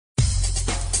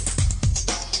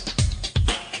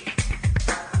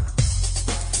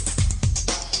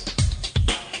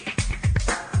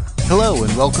Hello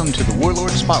and welcome to the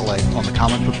Warlord Spotlight on the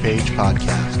Comic Book Page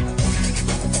podcast.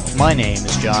 My name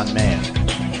is John Mann.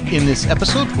 In this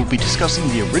episode, we'll be discussing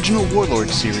the original Warlord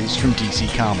series from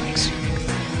DC Comics.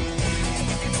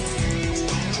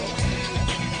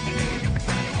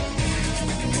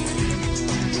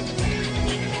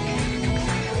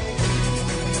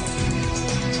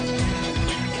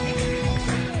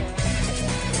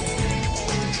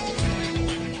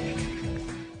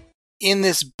 In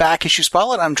this back issue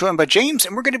spotlight, I'm joined by James,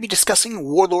 and we're going to be discussing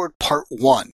Warlord Part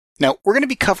 1. Now, we're going to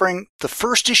be covering the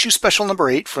first issue special number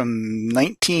 8 from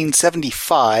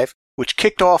 1975, which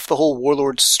kicked off the whole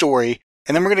Warlord story,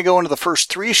 and then we're going to go into the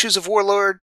first 3 issues of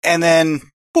Warlord, and then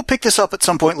we'll pick this up at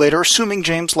some point later, assuming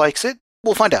James likes it.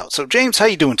 We'll find out. So, James, how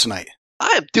you doing tonight?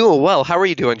 I'm doing well. How are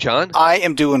you doing, John? I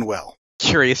am doing well.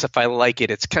 Curious if I like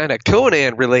it. It's kind of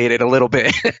Conan related a little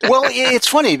bit. Well, it's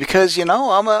funny because, you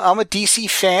know, I'm a DC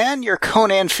fan, you're a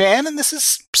Conan fan, and this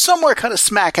is somewhere kind of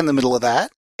smack in the middle of that.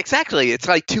 Exactly. It's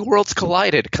like two worlds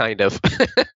collided, kind of.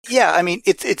 Yeah, I mean,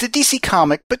 it's a DC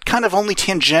comic, but kind of only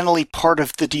tangentially part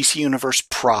of the DC universe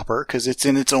proper, because it's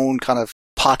in its own kind of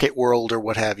pocket world or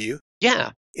what have you.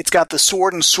 Yeah. It's got the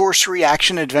sword and sorcery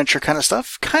action adventure kind of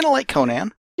stuff, kind of like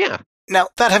Conan. Yeah. Now,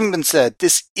 that having been said,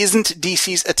 this isn't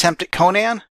DC's attempt at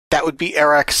Conan. That would be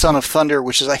Arak, Son of Thunder,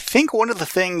 which is, I think, one of the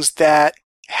things that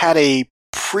had a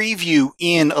preview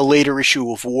in a later issue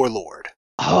of Warlord.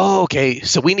 Oh, okay.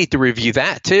 So we need to review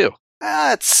that, too.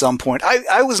 At some point.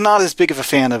 I was not as big of a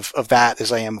fan of that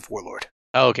as I am of Warlord.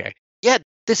 Okay. Yeah,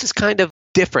 this is kind of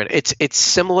different. It's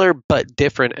similar, but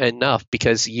different enough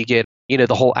because you get,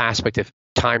 the whole aspect of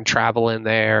time travel in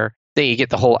there. Then you get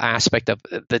the whole aspect of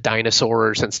the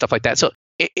dinosaurs and stuff like that. So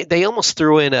they almost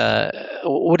threw in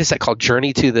what is that called?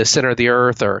 Journey to the Center of the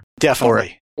Earth or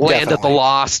Definitely. Or Land of the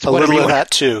Lost. A little of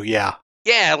that too, yeah.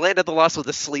 Yeah, Land of the Lost with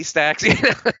the slee stacks.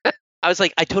 I was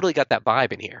like, I totally got that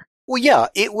vibe in here. Well, yeah,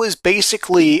 it was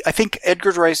basically, I think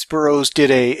Edgar Rice Burroughs did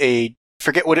a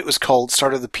forget what it was called,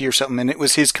 Start of the P or something, and it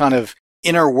was his kind of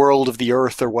inner world of the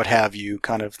Earth or what have you,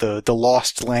 kind of the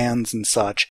lost lands and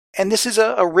such. And this is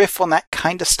a riff on that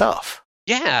kind of stuff.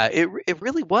 Yeah, it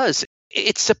really was.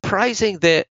 It's surprising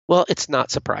that, well, it's not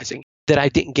surprising that I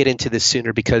didn't get into this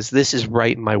sooner because this is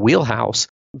right in my wheelhouse.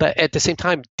 But at the same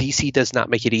time, DC does not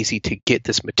make it easy to get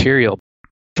this material.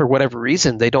 For whatever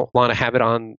reason, they don't want to have it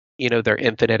on, their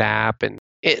Infinite app. And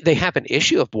they have an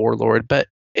issue of Warlord,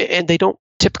 and they don't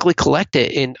typically collect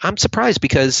it. And I'm surprised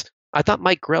because I thought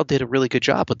Mike Grell did a really good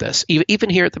job with this, even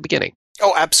here at the beginning.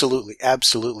 Oh, absolutely.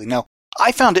 Absolutely. Now,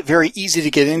 I found it very easy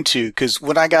to get into because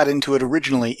when I got into it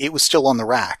originally, it was still on the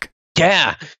rack.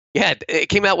 Yeah. Yeah. It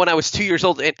came out when I was 2 years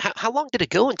old. And how long did it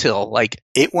go until?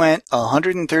 It went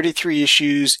 133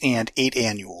 issues and 8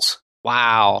 annuals.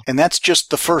 Wow. And that's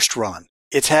just the first run.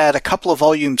 It's had a couple of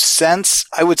volumes since.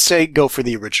 I would say go for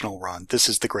the original run. This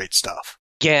is the great stuff.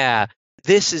 Yeah.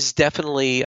 This is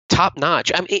definitely top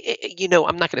notch. I mean,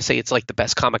 I'm not going to say it's like the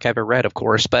best comic I've ever read, of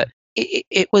course, but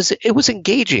it was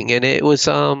engaging and it was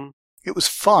It was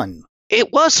fun.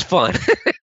 It was fun.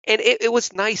 And it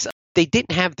was nice. They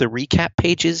didn't have the recap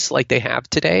pages like they have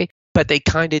today, but they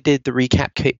kind of did the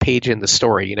recap page in the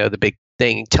story, the big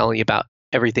thing telling you about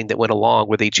everything that went along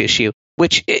with each issue,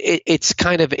 which it's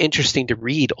kind of interesting to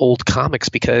read old comics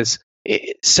because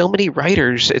so many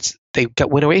writers,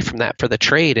 went away from that for the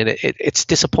trade, and it's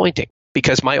disappointing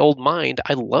because my old mind,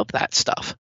 I love that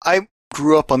stuff. I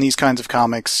grew up on these kinds of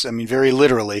comics, I mean, very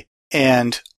literally.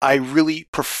 And I really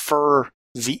prefer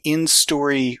the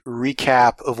in-story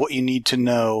recap of what you need to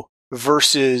know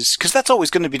versus, because that's always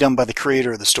going to be done by the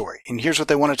creator of the story. And here's what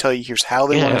they want to tell you, here's how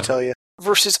they want to tell you.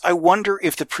 Versus, I wonder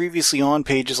if the previously on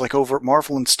pages like over at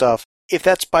Marvel and stuff, if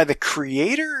that's by the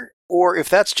creator or if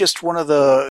that's just one of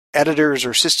the editors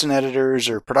or assistant editors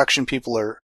or production people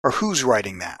or who's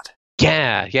writing that.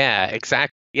 Yeah,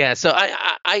 exactly. Yeah, so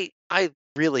I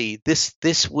really, this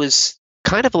was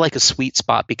kind of like a sweet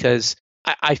spot because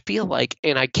I feel like,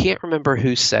 and I can't remember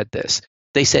who said this,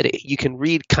 they said you can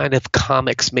read kind of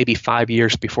comics maybe 5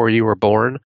 years before you were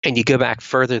born, and you go back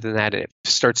further than that, and it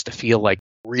starts to feel like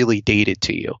really dated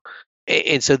to you.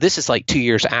 And so this is like 2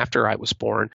 years after I was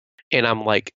born, and I'm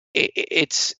like,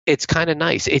 it's kind of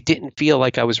nice. It didn't feel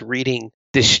like I was reading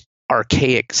this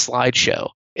archaic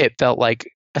slideshow. It felt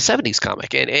like a 70s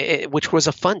comic, and which was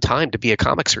a fun time to be a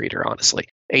comics reader, honestly.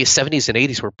 70s and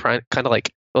 80s were kind of like,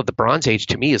 well, the Bronze Age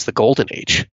to me is the Golden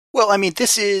Age. Well, I mean,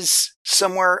 this is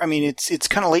somewhere, I mean, it's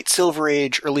kind of late Silver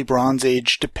Age, early Bronze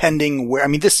Age, depending where, I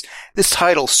mean, this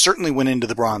title certainly went into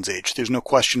the Bronze Age. There's no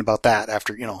question about that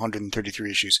after,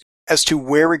 133 issues. As to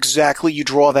where exactly you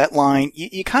draw that line,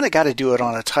 you kind of got to do it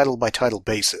on a title by title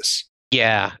basis.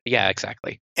 Yeah, yeah,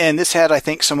 exactly. And this had, I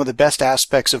think, some of the best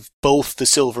aspects of both the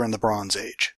Silver and the Bronze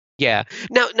Age. Yeah.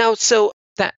 Now, so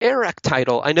that Eric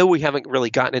title, I know we haven't really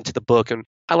gotten into the book, and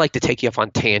I like to take you off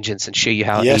on tangents and show you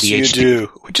how Yes, you ADHD, do,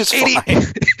 which is fine.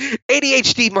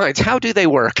 ADHD minds, how do they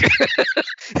work?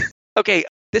 Okay,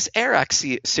 this Eric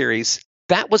series,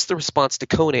 that was the response to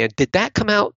Conan. Did that come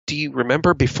out, do you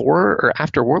remember, before or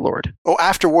after Warlord? Oh,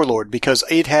 after Warlord, because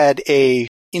it had a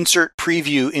insert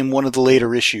preview in one of the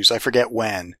later issues. I forget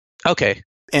when. Okay.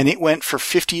 And it went for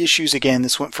 50 issues again.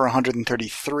 This went for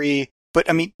 133. But,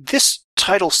 I mean, this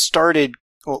title started,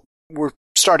 well, we're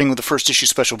starting with the first issue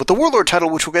special, but the Warlord title,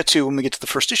 which we'll get to when we get to the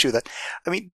first issue of that, I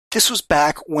mean, this was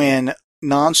back when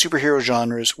non-superhero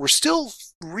genres were still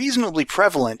reasonably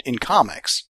prevalent in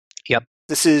comics. Yep.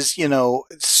 This is,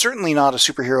 certainly not a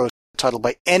superhero title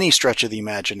by any stretch of the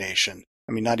imagination.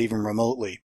 I mean, not even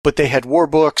remotely. But they had war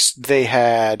books, they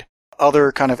had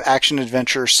other kind of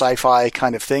action-adventure, sci-fi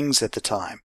kind of things at the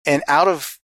time. And I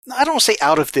don't want to say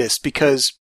out of this,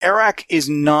 because Arak is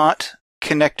not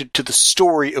connected to the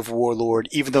story of Warlord,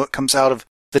 even though it comes out of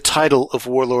the title of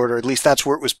Warlord, or at least that's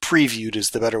where it was previewed,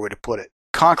 is the better way to put it.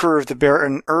 Conqueror of the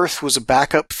Barren Earth was a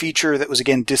backup feature that was,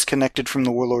 again, disconnected from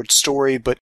the Warlord story,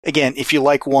 but again, if you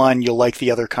like one, you'll like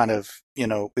the other kind of,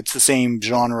 it's the same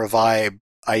genre vibe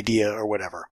idea or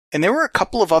whatever. And there were a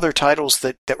couple of other titles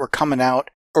that were coming out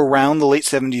around the late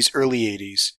 70s, early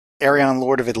 80s. Arion,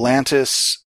 Lord of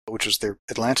Atlantis, which was their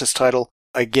Atlantis title.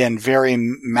 Again, very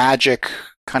magic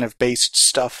kind of based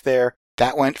stuff there.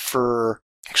 That went for,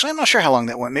 actually, I'm not sure how long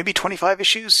that went. Maybe 25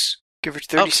 issues? Give it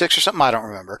 36 or something? I don't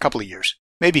remember. A couple of years.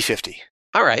 Maybe 50.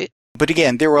 All right. But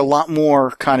again, there were a lot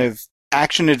more kind of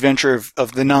action-adventure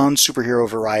of the non-superhero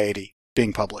variety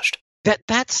being published.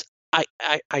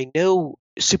 I know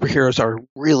superheroes are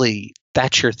really,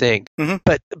 that's your thing. Mm-hmm.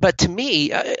 But to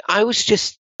me, I was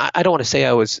just, I don't want to say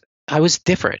I was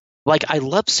different. Like, I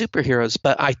love superheroes,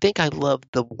 but I think I love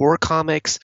the war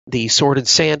comics, the sword and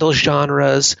sandals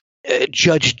genres,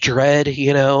 Judge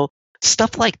Dredd,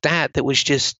 stuff like that was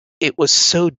just, it was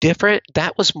so different.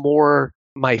 That was more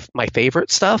my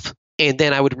favorite stuff. And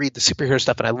then I would read the superhero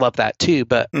stuff, and I love that too.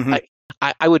 But Mm-hmm.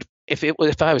 I would,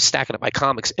 if I was stacking up my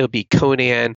comics, it would be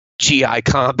Conan, GI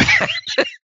Combat,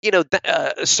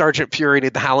 Sergeant Fury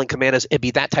and the Howling Commandos. It'd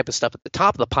be that type of stuff at the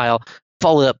top of the pile,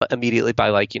 followed up immediately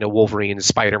by Wolverine and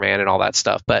Spider-Man and all that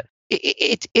stuff. But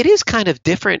it is kind of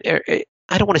different.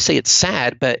 I don't want to say it's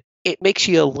sad, but it makes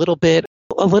you a little bit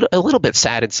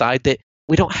sad inside that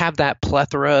we don't have that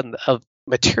plethora of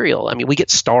material. I mean, we get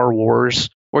Star Wars,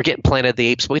 we're getting Planet of the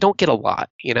Apes, but we don't get a lot,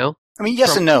 I mean,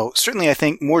 yes and no. Certainly, I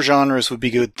think more genres would be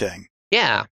a good thing.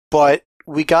 Yeah. But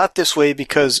we got this way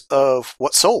because of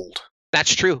what sold.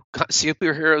 That's true.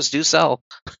 Superheroes do sell.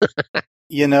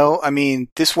 I mean,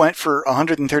 this went for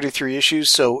 133 issues,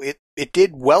 so it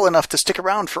did well enough to stick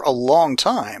around for a long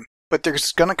time. But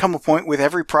there's going to come a point with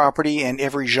every property and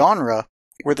every genre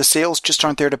where the sales just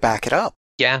aren't there to back it up.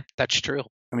 Yeah, that's true.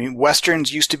 I mean,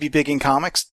 Westerns used to be big in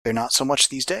comics. They're not so much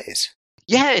these days.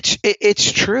 Yeah,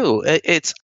 it's true.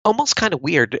 It's almost kind of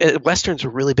weird. Westerns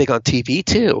were really big on TV,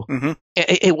 too. Mm-hmm.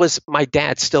 It was, my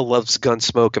dad still loves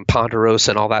Gunsmoke and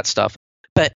Ponderosa and all that stuff.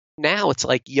 But now it's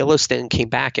like Yellowstone came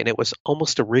back, and it was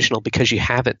almost original because you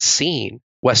haven't seen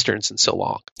Westerns in so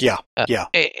long. Yeah, yeah.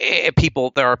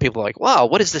 There are people like, wow,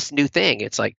 what is this new thing?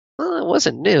 It's like, well, it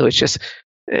wasn't new. It's just,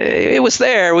 it was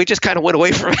there. We just kind of went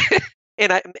away from it.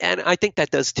 And I think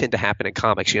that does tend to happen in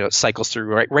comics. It cycles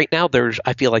through. Right now,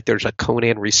 I feel like there's a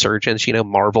Conan resurgence.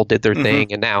 Marvel did their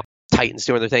thing, and now Titan's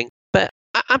doing their thing. But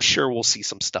I'm sure we'll see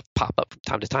some stuff pop up from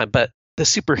time to time. But the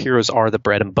superheroes are the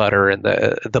bread and butter and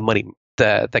the money,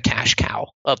 the cash cow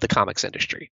of the comics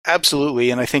industry. Absolutely,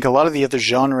 and I think a lot of the other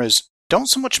genres don't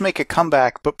so much make a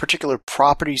comeback, but particular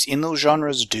properties in those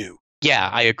genres do. Yeah,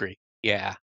 I agree.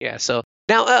 Yeah. So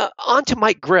now on to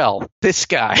Mike Grell, this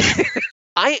guy.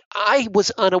 I was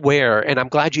unaware, and I'm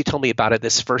glad you told me about it,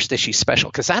 this first issue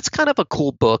special, because that's kind of a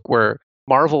cool book where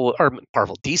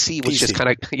DC was just kind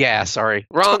of,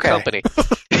 wrong company.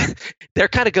 They're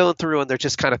kind of going through, and they're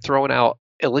just kind of throwing out,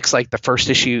 it looks like, the first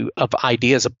issue of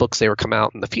ideas of books they were come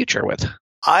out in the future with.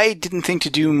 I didn't think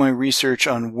to do my research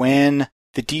on when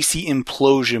the DC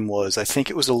implosion was. I think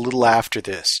it was a little after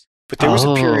this. But there was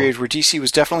a period where DC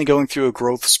was definitely going through a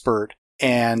growth spurt.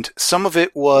 And some of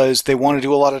it was they want to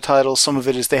do a lot of titles. Some of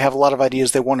it is they have a lot of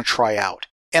ideas they want to try out.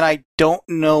 And I don't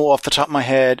know off the top of my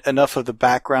head enough of the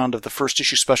background of the first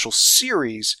issue special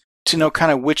series to know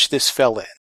kind of which this fell in.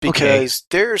 Because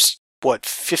there's,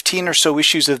 15 or so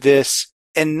issues of this,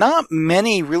 and not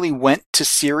many really went to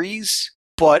series,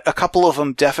 but a couple of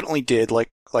them definitely did,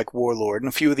 like Warlord, and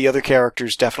a few of the other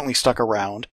characters definitely stuck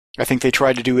around. I think they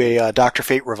tried to do a Dr.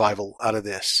 Fate revival out of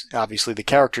this. Obviously, the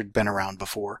character had been around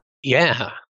before.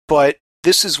 Yeah. But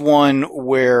this is one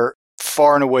where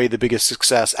far and away the biggest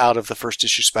success out of the first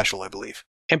issue special, I believe.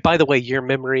 And by the way, your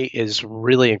memory is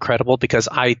really incredible because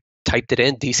I typed it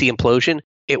in, DC Implosion.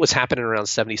 It was happening around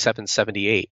 77,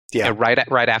 78. Yeah. And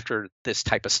right after this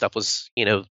type of stuff was,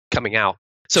 coming out.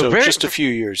 So just a few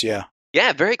years, yeah.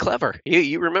 Yeah, very clever.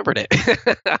 You remembered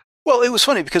it. Well, it was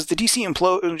funny because the DC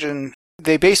Implosion,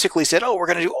 they basically said, oh, we're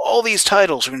going to do all these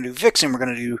titles. We're going to do Vixen. We're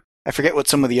going to do, I forget what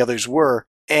some of the others were.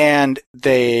 And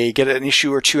they get an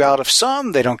issue or two out of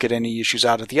some. They don't get any issues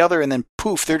out of the other. And then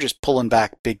poof, they're just pulling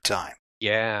back big time.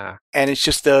 Yeah. And it's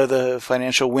just the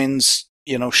financial winds,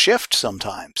 shift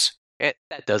sometimes.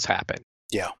 That does happen.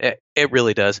 Yeah. It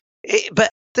really does. But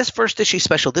this first issue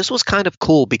special, this was kind of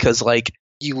cool because,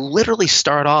 you literally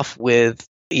start off with,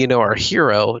 our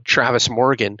hero, Travis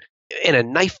Morgan, in a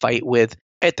knife fight with,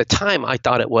 at the time, I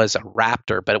thought it was a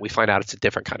raptor, but we find out it's a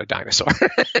different kind of dinosaur.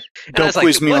 Don't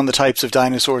quiz me on the types of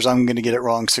dinosaurs. I'm going to get it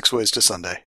wrong 6 ways to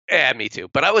Sunday. Yeah, me too.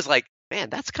 But I was like,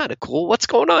 man, that's kind of cool. What's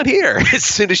going on here? As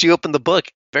soon as you open the book,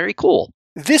 very cool.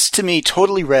 This, to me,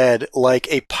 totally read like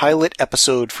a pilot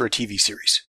episode for a TV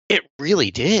series. It really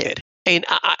did. And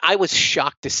I was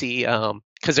shocked to see,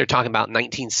 because they're talking about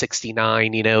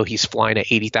 1969, he's flying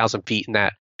at 80,000 feet in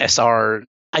that SR,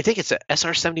 I think it's a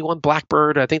SR-71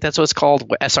 Blackbird. I think that's what it's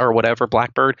called, SR whatever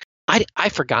Blackbird. I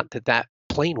forgot that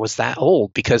plane was that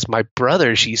old because my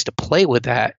brothers used to play with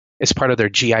that as part of their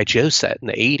G.I. Joe set in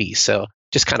the 80s. So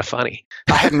just kind of funny.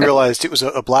 I hadn't realized it was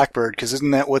a Blackbird because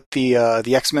isn't that what the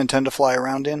X-Men tend to fly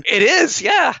around in? It is,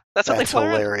 yeah. That's what they fly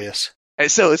around. Hilarious. And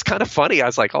so it's kind of funny. I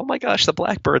was like, oh my gosh, the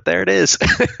Blackbird, there it is.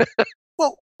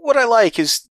 Well, what I like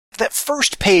is that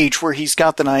first page where he's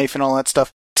got the knife and all that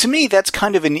stuff. To me, that's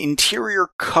kind of an interior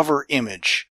cover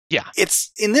image. Yeah.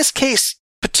 It's, in this case,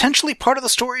 potentially part of the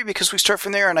story because we start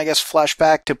from there and I guess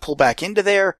flashback to pull back into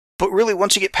there. But really,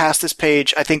 once you get past this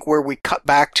page, I think where we cut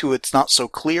back to it's not so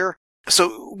clear.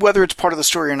 So whether it's part of the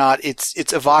story or not, it's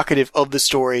evocative of the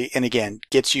story and again,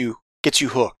 gets you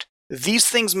hooked. These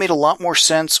things made a lot more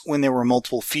sense when there were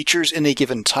multiple features in a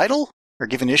given title or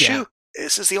given issue. Yeah.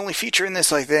 This is the only feature in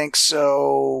this, I think,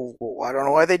 so I don't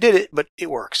know why they did it, but it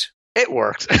works. It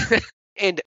works.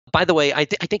 And by the way, I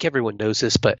think everyone knows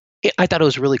this, but I thought it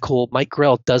was really cool. Mike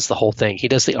Grell does the whole thing. He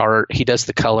does the art. He does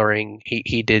the coloring.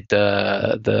 He did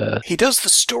the... He does the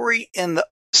story and the...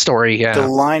 Story, yeah. The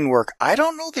line work. I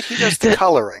don't know that he does the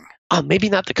coloring. Oh, maybe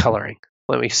not the coloring.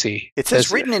 Let me see. It says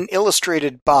written and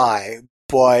illustrated by,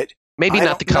 but... Maybe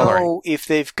not the coloring. I don't know if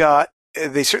they've got...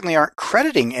 They certainly aren't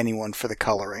crediting anyone for the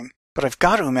coloring, but I've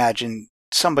got to imagine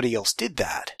somebody else did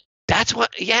that. That's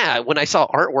what, yeah, when I saw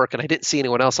artwork and I didn't see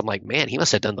anyone else, I'm like, man, he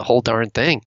must have done the whole darn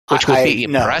thing, which would be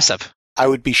impressive. No, I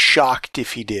would be shocked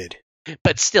if he did.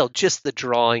 But still, just the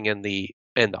drawing and the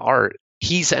art,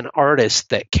 he's an artist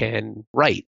that can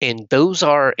write. And those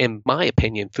are, in my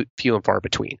opinion, few and far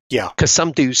between. Yeah. Because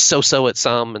some do so-so at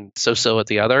some and so-so at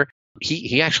the other.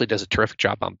 He actually does a terrific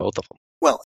job on both of them.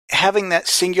 Well, having that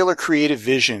singular creative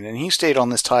vision, and he stayed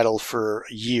on this title for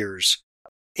years,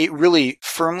 it really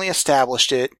firmly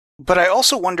established it. But I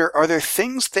also wonder, are there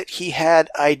things that he had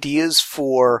ideas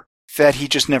for that he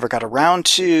just never got around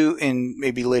to, and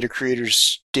maybe later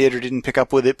creators did or didn't pick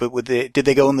up with it, but did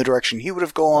they go in the direction he would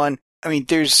have gone? I mean,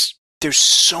 there's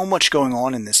so much going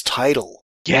on in this title.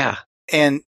 Yeah.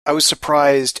 And I was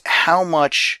surprised how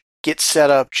much gets set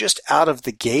up just out of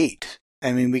the gate.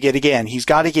 I mean, he's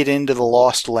got to get into the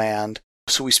Lost Land,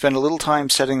 so we spend a little time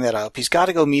setting that up. He's got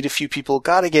to go meet a few people,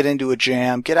 got to get into a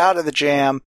jam, get out of the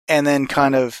jam, and then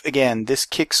kind of, again, this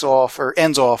kicks off or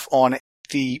ends off on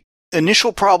the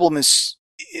initial problem is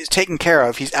taken care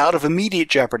of. He's out of immediate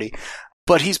jeopardy,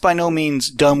 but he's by no means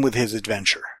done with his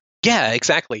adventure. Yeah,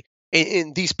 exactly.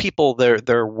 And these people,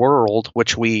 their world,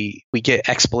 which we get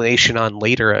explanation on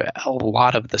later, a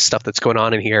lot of the stuff that's going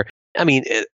on in here. I mean,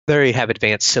 they have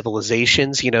advanced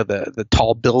civilizations, the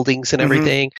tall buildings and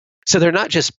everything. Mm-hmm. So they're not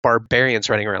just barbarians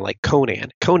running around like Conan.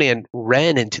 Conan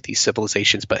ran into these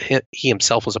civilizations, but he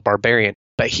himself was a barbarian.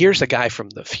 But here's a guy from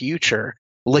the future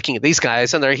looking at these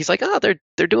guys, and he's like, oh,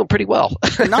 they're doing pretty well.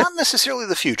 Not necessarily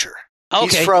the future. Okay.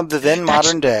 He's from the then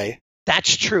modern day.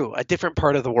 That's true. A different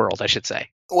part of the world, I should say.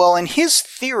 Well, in his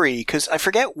theory, because I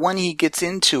forget when he gets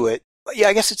into it, yeah,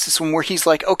 I guess it's this one where he's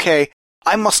like, okay,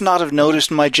 I must not have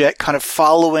noticed my jet kind of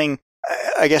following,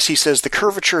 I guess he says, the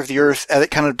curvature of the Earth, and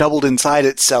it kind of doubled inside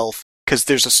itself, because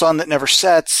there's a sun that never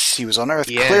sets, he was on Earth.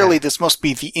 Yeah. Clearly, this must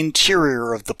be the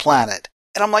interior of the planet.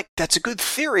 And I'm like, that's a good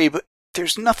theory, but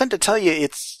there's nothing to tell you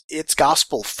it's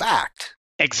gospel fact.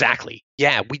 Exactly.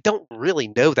 Yeah, we don't really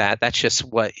know that. That's just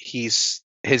what he's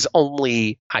his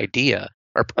only idea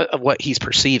or what he's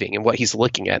perceiving and what he's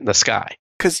looking at in the sky.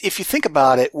 Because if you think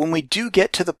about it, when we do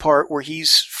get to the part where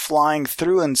he's flying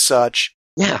through and such,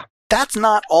 yeah, that's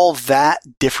not all that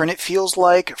different, it feels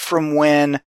like, from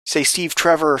when, say, Steve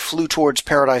Trevor flew towards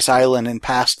Paradise Island and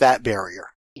passed that barrier.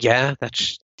 Yeah,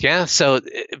 so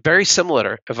very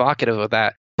similar, evocative of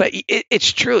that. But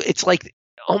it's true. It's like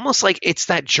almost like it's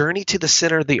that journey to the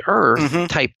center of the earth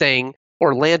type thing,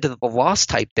 or land of the lost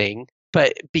type thing.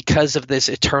 But because of this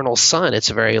eternal sun, it's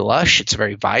very lush. It's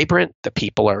very vibrant. The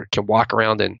people can walk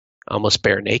around and almost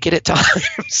bare naked at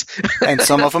times. And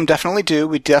some of them definitely do.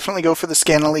 We definitely go for the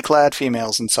scantily clad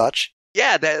females and such.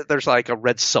 Yeah, there's like a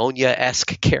Red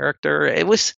Sonja-esque character. It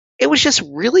was just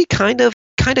really kind of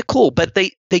cool. But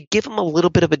they give them a little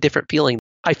bit of a different feeling.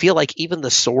 I feel like even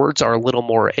the swords are a little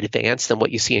more advanced than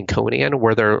what you see in Conan,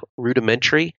 where they're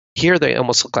rudimentary. Here they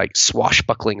almost look like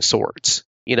swashbuckling swords.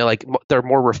 Like they're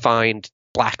more refined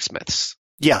blacksmiths.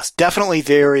 Yes, definitely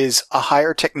there is a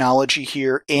higher technology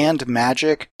here and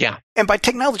magic. Yeah. And by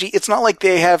technology, it's not like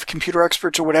they have computer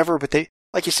experts or whatever, but they,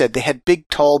 like you said, they had big,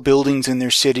 tall buildings in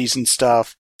their cities and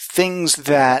stuff. Things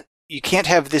that you can't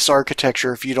have this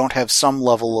architecture if you don't have some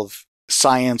level of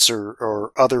science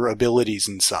or other abilities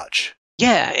and such.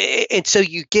 Yeah, and so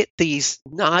you get these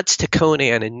nods to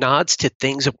Conan and nods to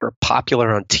things that were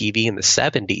popular on TV in the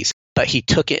 70s, but he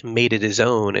took it and made it his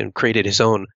own and created his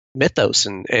own mythos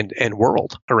and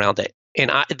world around it. And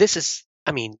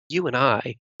you and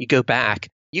I, you go back,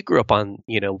 you grew up on,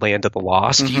 Land of the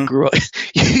Lost. You grew up,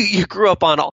 you grew up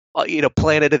on,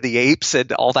 Planet of the Apes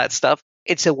and all that stuff.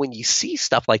 And so when you see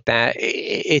stuff like that,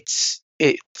 it's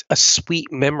a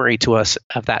sweet memory to us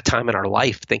of that time in our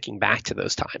life, thinking back to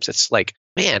those times. It's like,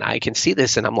 man, I can see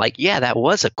this and I'm like, yeah, that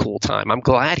was a cool time. I'm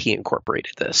glad he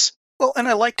incorporated this. Well, and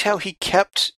I liked how he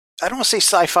kept, I don't want to say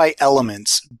sci-fi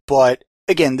elements, but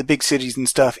again, the big cities and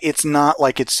stuff, it's not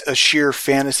like it's a sheer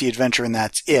fantasy adventure and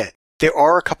that's it. There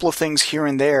are a couple of things here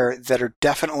and there that are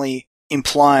definitely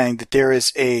implying that there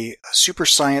is a super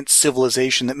science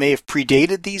civilization that may have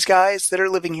predated these guys that are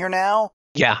living here now.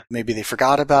 Yeah. Maybe they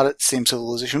forgot about it, same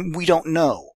civilization. We don't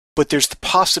know. But there's the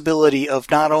possibility of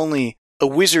not only a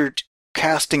wizard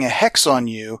casting a hex on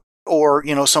you or,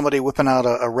 somebody whipping out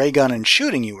a ray gun and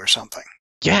shooting you or something.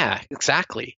 Yeah,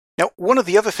 exactly. Now, one of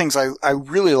the other things I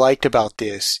really liked about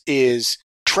this is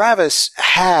Travis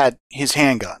had his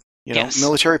handgun. Yes.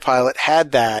 Military pilot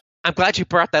had that. I'm glad you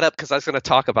brought that up because I was going to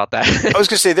talk about that. I was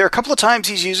going to say, there are a couple of times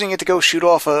he's using it to go shoot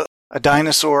off a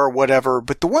dinosaur or whatever,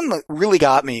 but the one that really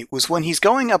got me was when he's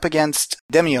going up against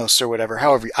Demios or whatever,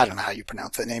 I don't know how you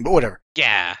pronounce that name, but whatever.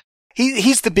 Yeah.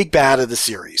 He's the big bad of the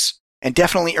series and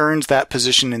definitely earns that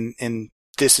position in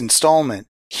this installment.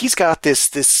 He's got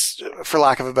this, for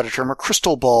lack of a better term, a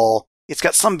crystal ball. It's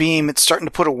got some beam. It's starting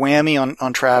to put a whammy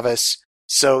on Travis.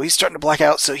 So he's starting to black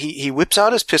out. So he whips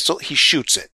out his pistol. He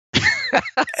shoots it.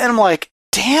 And I'm like,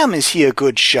 damn, is he a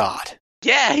good shot?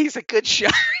 Yeah, he's a good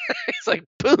shot. It's like,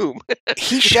 boom.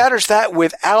 He shatters that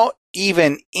without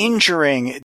even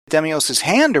injuring Demios'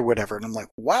 hand or whatever. And I'm like,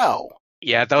 wow.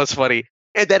 Yeah, that was funny.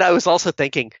 And then I was also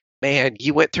thinking, man,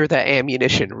 you went through that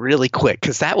ammunition really quick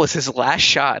because that was his last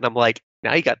shot. And I'm like,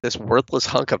 now you got this worthless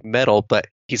hunk of metal, but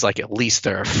he's like, at least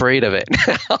they're afraid of it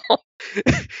now.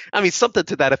 I mean, something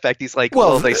to that effect. He's like,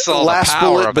 well they saw the power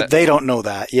bullet, of but it. They don't know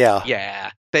that. Yeah.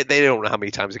 Yeah. They don't know how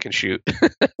many times it can shoot.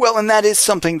 Well, and that is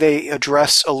something they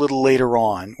address a little later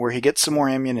on, where he gets some more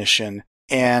ammunition.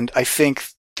 And I think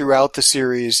throughout the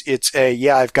series, it's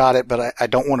I've got it, but I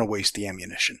don't want to waste the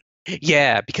ammunition.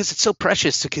 Yeah, because it's so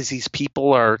precious because these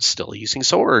people are still using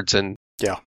swords and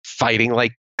fighting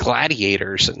like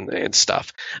gladiators and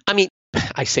stuff. I mean,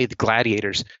 I say the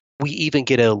gladiators. We even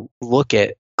get a look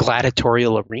at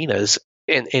gladiatorial arenas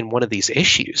in one of these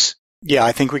issues. Yeah,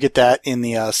 I think we get that in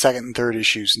the second and third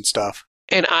issues and stuff.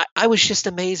 And I was just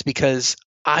amazed because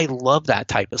I love that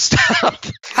type of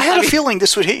stuff. I had a feeling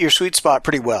this would hit your sweet spot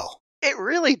pretty well. It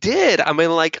really did. I mean,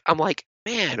 I'm like,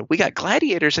 man, we got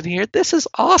gladiators in here. This is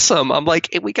awesome. I'm like,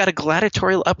 we got a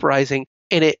gladiatorial uprising,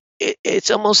 and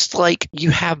it's almost like you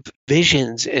have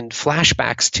visions and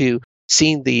flashbacks to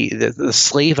seeing the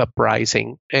slave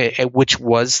uprising, which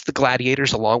was the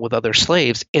gladiators along with other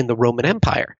slaves in the Roman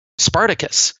Empire,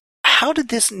 Spartacus. How did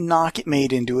this not get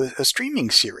made into a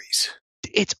streaming series?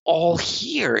 It's all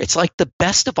here. It's like the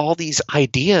best of all these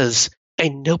ideas,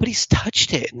 and nobody's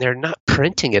touched it, and they're not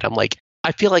printing it. I'm like,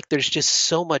 I feel like there's just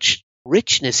so much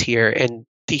richness here, and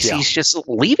DC's just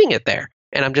leaving it there.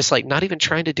 And I'm just like, not even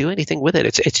trying to do anything with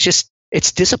it.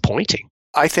 It's disappointing.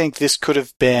 I think this could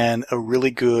have been a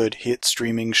really good hit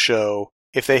streaming show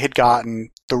if they had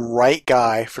gotten the right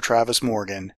guy for Travis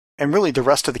Morgan And really, the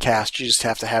rest of the cast, you just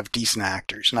have to have decent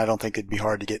actors, and I don't think it'd be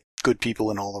hard to get good people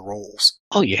in all the roles.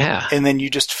 Oh, yeah. And then you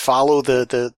just follow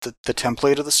the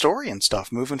template of the story and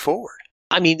stuff moving forward.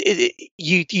 I mean,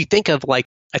 you think of like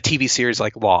a TV series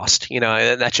like Lost, and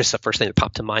that's just the first thing that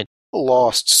popped to mind.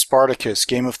 Lost, Spartacus,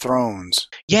 Game of Thrones.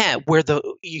 Yeah, where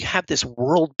you have this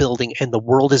world building and the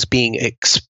world is being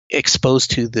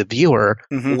exposed to the viewer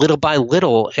little by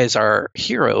little as our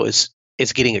hero is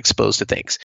getting exposed to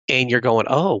things. And you're going,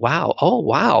 oh,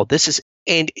 wow, this is...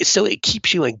 And so it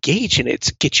keeps you engaged and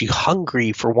it gets you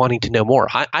hungry for wanting to know more.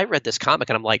 I read this comic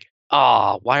and I'm like,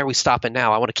 why are we stopping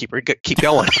now? I want to keep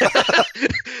going.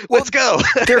 Let's go.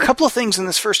 There are a couple of things in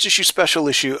this first issue, special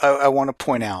issue, I want to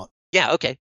point out. Yeah,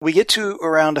 okay. We get to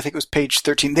around, I think it was page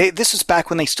 13. This is back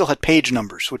when they still had page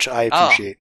numbers, which I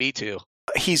appreciate. Me too.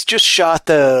 He's just shot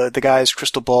the guy's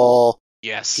crystal ball.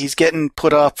 Yes. He's getting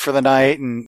put up for the night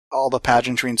and all the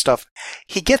pageantry and stuff.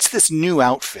 He gets this new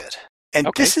outfit. And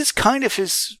this is kind of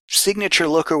his signature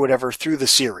look or whatever through the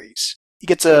series. He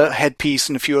gets a headpiece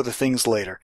and a few other things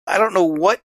later. I don't know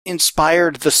what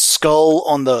inspired the skull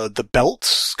on the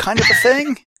belt kind of a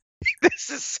thing.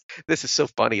 This is so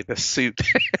funny, the suit.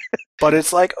 But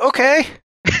it's like, okay.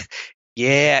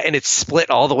 Yeah, and it's split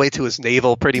all the way to his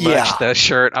navel pretty much, the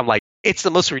shirt. I'm like, it's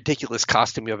the most ridiculous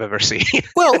costume you've ever seen.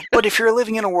 Well, but if you're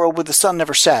living in a world where the sun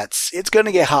never sets, it's going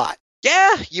to get hot.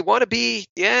 Yeah, you want to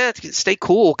stay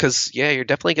cool because, you're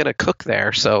definitely going to cook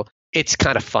there. So it's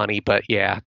kind of funny, but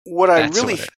yeah. What I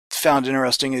really found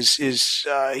interesting is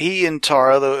he and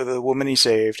Tara, the woman he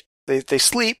saved, they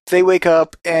sleep, they wake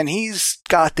up, and he's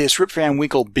got this Rip Van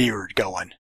Winkle beard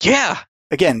going. Yeah.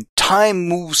 Again, time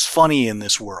moves funny in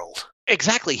this world.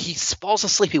 Exactly. He falls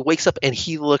asleep, he wakes up, and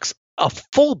he looks a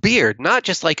full beard, not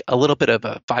just like a little bit of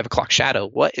a 5 o'clock shadow.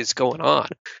 What is going on?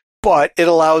 But it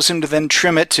allows him to then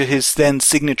trim it to his then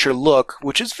signature look,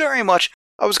 which is very much,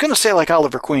 I was going to say like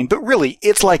Oliver Queen, but really,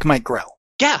 it's like Mike Grell.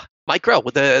 Yeah, Mike Grell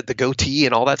with the goatee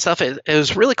and all that stuff. It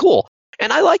was really cool.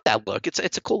 And I like that look. It's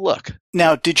a cool look.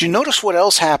 Now, did you notice what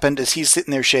else happened as he's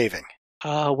sitting there shaving?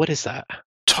 What is that?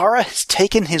 Tara has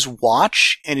taken his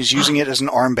watch and is using it as an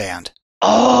armband.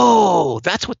 Oh,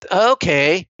 that's what...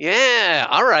 Okay. Yeah.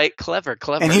 All right. Clever.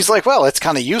 And he's like, well, it's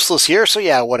kind of useless here, so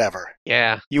yeah, whatever.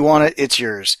 Yeah. You want it, it's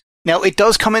yours. Now, it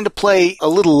does come into play a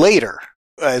little later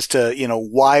as to,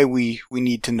 why we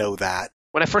need to know that.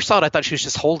 When I first saw it, I thought she was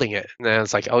just holding it. And then I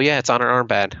was like, oh, yeah, it's on her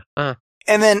armband.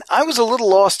 And then I was a little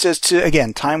lost as to,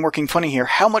 again, time working funny here,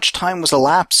 how much time was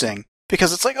elapsing.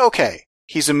 Because it's like, okay,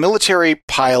 he's a military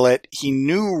pilot. He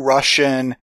knew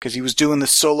Russian because he was doing the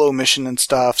solo mission and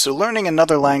stuff. So learning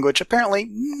another language, apparently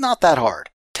not that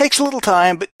hard. Takes a little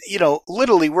time, but,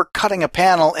 literally we're cutting a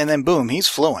panel and then boom, he's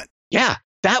fluent. Yeah,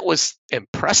 that was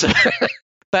impressive.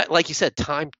 But like you said,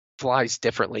 time flies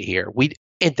differently here.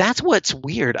 And that's what's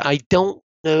weird. I don't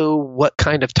know what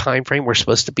kind of time frame we're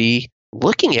supposed to be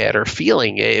looking at or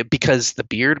feeling because the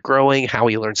beard growing, how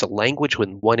he learns a language with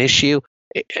one issue,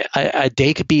 a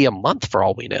day could be a month for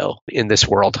all we know in this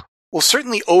world. Well,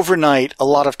 certainly overnight, a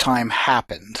lot of time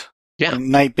happened. Yeah.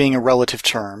 Night being a relative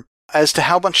term. As to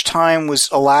how much time was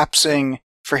elapsing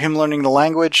for him learning the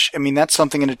language, I mean, that's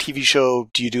something in a TV show.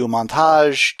 Do you do a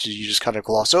montage? Do you just kind of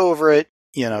gloss over it?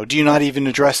 Do you not even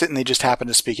address it and they just happen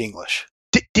to speak English?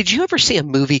 Did you ever see a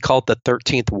movie called The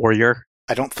 13th Warrior?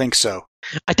 I don't think so.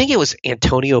 I think it was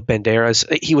Antonio Banderas.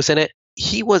 He was in it.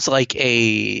 He was like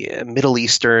a Middle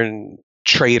Eastern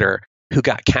trader who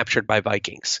got captured by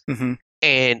Vikings. Mm-hmm.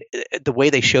 And the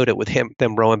way they showed it with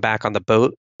them rowing back on the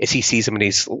boat is he sees him and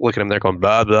he's looking at him, they're going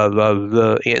blah, blah, blah,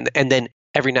 blah. And then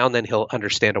every now and then he'll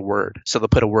understand a word. So they'll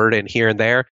put a word in here and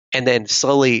there. And then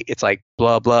slowly it's like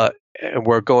blah, blah, and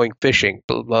we're going fishing,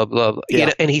 blah, blah, blah.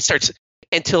 Yeah. And he starts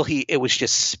until it was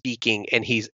just speaking. And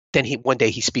one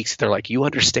day he speaks. They're like, you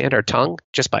understand our tongue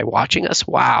just by watching us?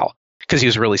 Wow. Because he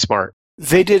was really smart.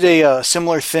 They did a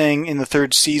similar thing in the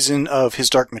 3rd season of His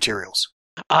Dark Materials.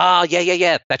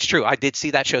 Yeah. That's true. I did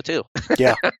see that show too.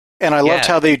 Yeah. And I loved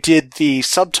how they did the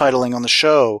subtitling on the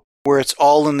show where it's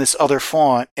all in this other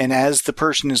font. And as the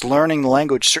person is learning the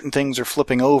language, certain things are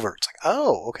flipping over. It's like,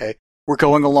 oh, okay. We're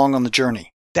going along on the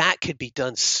journey. That could be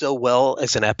done so well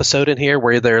as an episode in here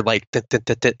where they're like,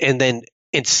 and then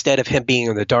instead of him being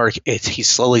in the dark, he's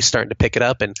slowly starting to pick it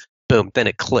up and boom, then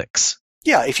it clicks.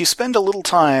 Yeah, if you spend a little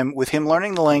time with him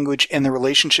learning the language and the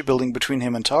relationship building between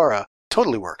him and Tara,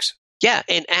 totally works. Yeah,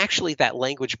 and actually that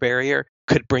language barrier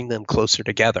could bring them closer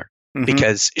together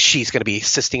because she's going to be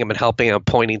assisting him and helping him,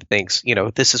 pointing to things.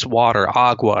 This is water,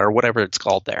 agua, or whatever it's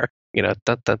called there.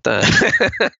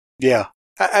 Yeah.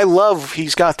 I love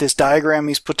he's got this diagram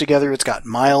he's put together. It's got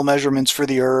mile measurements for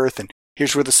the Earth and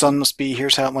here's where the sun must be,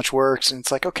 here's how much works. And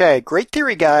it's like, okay, great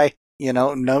theory, guy.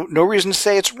 No reason to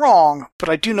say it's wrong, but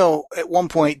I do know at one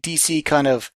point DC kind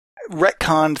of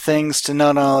retconned things to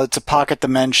no, it's a pocket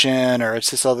dimension or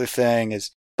it's this other thing.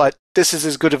 But this is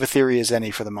as good of a theory as any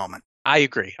for the moment. I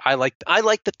agree. I like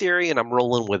the theory, and I'm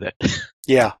rolling with it.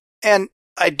 Yeah, and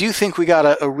I do think we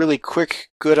got a really quick,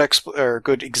 good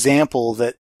example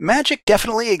that magic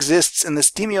definitely exists, and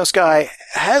this Demios guy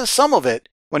has some of it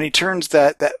when he turns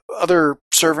that other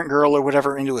servant girl or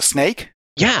whatever into a snake.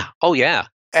 Yeah. Oh, yeah.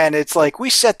 And it's like, we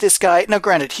set this guy... Now,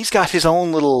 granted, he's got his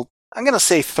own little... I'm going to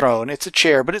say throne. It's a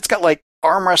chair, but it's got, like,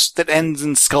 armrest that ends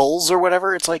in skulls or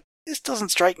whatever. It's like, this doesn't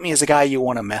strike me as a guy you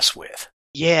want to mess with.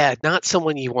 Yeah, not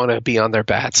someone you want to be on their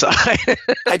bad side.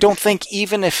 I don't think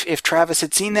even if Travis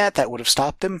had seen that would have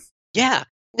stopped him. Yeah.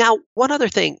 Now, one other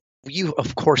thing. You,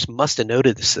 of course, must have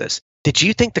noticed this. Did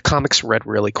you think the comics read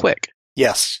really quick?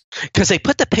 Yes. Because they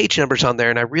put the page numbers on there,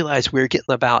 and I realized we were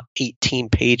getting about 18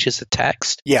 pages of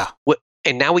text. Yeah.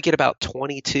 And now we get about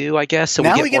 22, I guess. So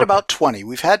now we get about 20.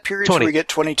 We've had periods 20. where we get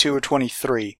 22 or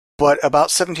 23, but about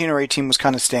 17 or 18 was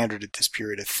kind of standard at this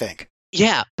period, I think.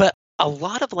 Yeah, but a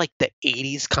lot of like the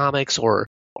 80s comics or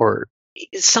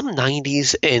some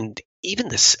 90s and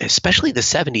even especially the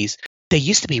 70s, they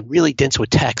used to be really dense with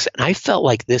text. And I felt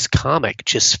like this comic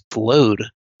just flowed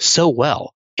so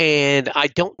well. And I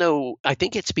don't know, I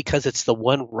think it's because it's the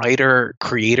one writer,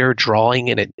 creator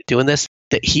drawing and doing this,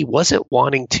 that he wasn't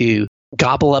wanting to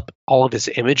gobble up all of his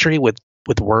imagery with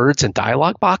words and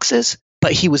dialogue boxes,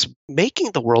 but he was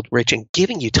making the world rich and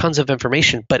giving you tons of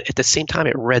information, but at the same time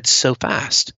it read so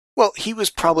fast. Well, he was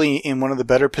probably in one of the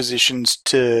better positions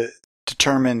to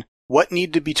determine what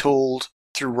needed to be told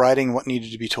through writing, what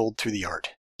needed to be told through the art.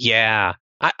 Yeah.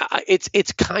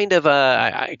 It's kind of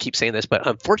I keep saying this, but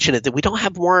unfortunate that we don't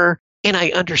have more, and I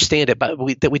understand it, but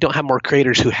that we don't have more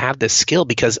creators who have this skill,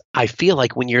 because I feel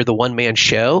like when you're the one-man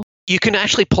show, you can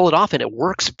actually pull it off and it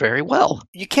works very well.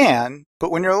 You can,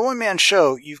 but when you're a one-man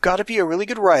show, you've got to be a really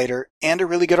good writer and a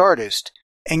really good artist.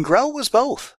 And Grell was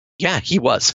both. Yeah, he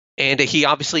was. And he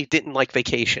obviously didn't like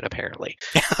vacation, apparently.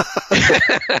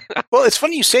 Well, it's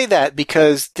funny you say that,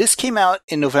 because this came out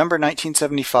in November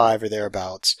 1975 or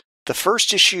thereabouts. The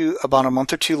first issue about a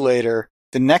month or two later,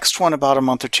 the next one about a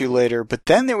month or two later, but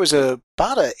then there was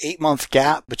about an 8-month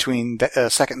gap between the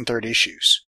second and third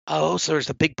issues. Oh, so there's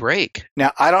a big break.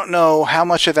 Now, I don't know how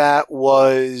much of that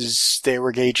was they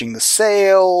were gauging the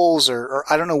sales, or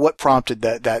I don't know what prompted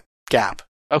that gap.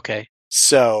 Okay.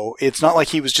 So it's not like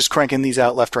he was just cranking these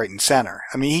out left, right, and center.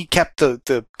 I mean, he kept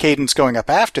the cadence going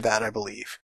up after that, I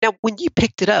believe. Now, when you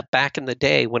picked it up back in the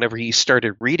day, whenever you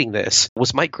started reading this,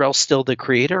 was Mike Grell still the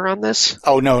creator on this?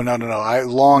 Oh, no.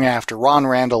 Long after. Ron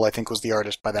Randall, I think, was the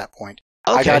artist by that point.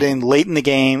 Okay. I got in late in the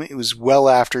game. It was well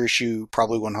after issue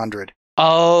probably 100.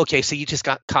 Oh, okay. So you just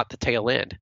caught the tail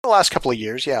end. The last couple of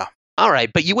years, yeah. All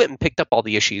right. But you went and picked up all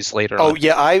the issues later on. Oh,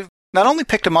 yeah. I've not only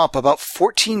picked them up, about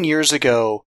 14 years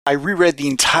ago, I reread the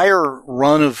entire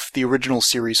run of the original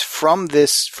series from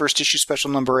this first issue special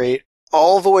number 8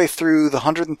 all the way through the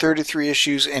 133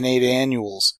 issues and 8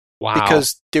 annuals. Wow.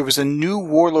 Because there was a new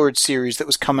Warlord series that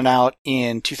was coming out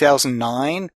in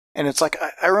 2009. And it's like,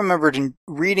 I remembered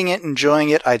reading it, enjoying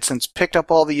it. I'd since picked up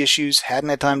all the issues, hadn't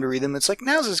had time to read them. It's like,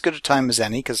 now's as good a time as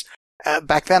any, because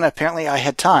back then, apparently, I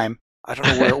had time. I don't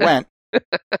know where it went.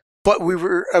 But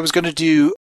I was going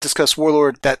to discuss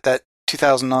Warlord, that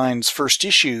 2009's first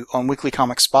issue on Weekly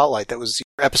Comic Spotlight. That was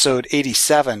episode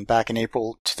 87 back in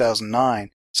April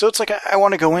 2009. So it's like, I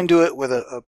want to go into it with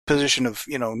a position of,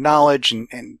 knowledge, and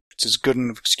it's as good an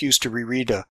excuse to reread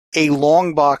a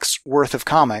long box worth of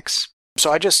comics.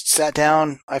 So I just sat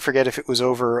down. I forget if it was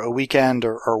over a weekend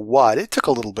or what. It took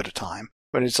a little bit of time.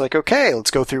 But it's like, okay,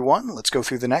 let's go through one. Let's go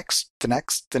through the next.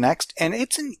 And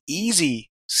it's an easy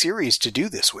series to do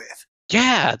this with.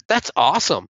 Yeah, that's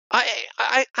awesome.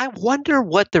 I wonder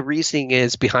what the reasoning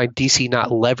is behind DC not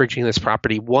leveraging this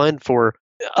property. One, for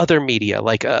other media,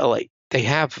 like they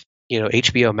have,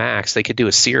 HBO Max. They could do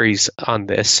a series on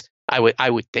this. I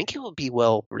would think it would be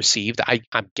well received.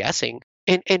 I'm guessing.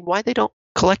 And why they don't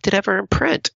collect it ever in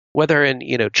print, whether in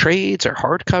trades or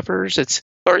hardcovers,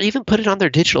 or even put it on their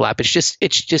digital app.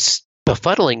 It's just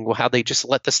befuddling how they just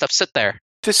let the stuff sit there.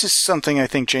 This is something I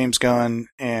think James Gunn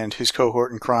and his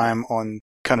cohort in crime on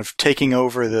kind of taking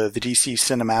over the DC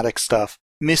cinematic stuff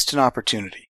missed an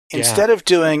opportunity. Instead of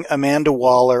doing Amanda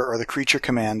Waller or the Creature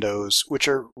Commandos, which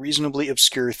are reasonably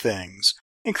obscure things,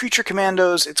 in Creature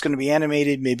Commandos, it's going to be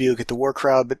animated, maybe you'll get the war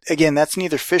crowd, but again, that's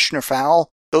neither fish nor fowl.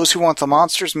 Those who want the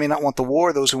monsters may not want the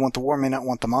war, those who want the war may not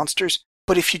want the monsters.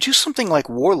 But if you do something like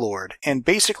Warlord and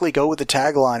basically go with the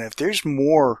tagline of there's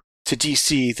more to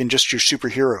DC than just your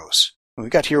superheroes, We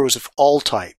got heroes of all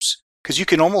types. Because you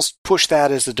can almost push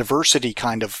that as a diversity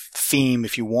kind of theme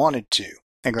if you wanted to.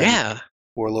 And granted, Yeah.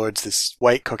 Warlord's this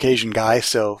white Caucasian guy,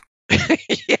 so...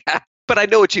 Yeah, but I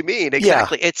know what you mean.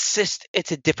 Exactly. Yeah.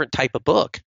 It's a different type of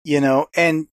book.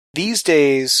 And these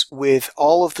days, with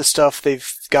all of the stuff they've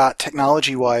got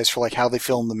technology-wise for like how they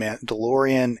film The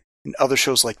Mandalorian and other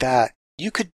shows like that,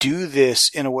 you could do this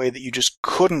in a way that you just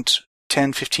couldn't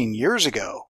 10, 15 years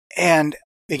ago. And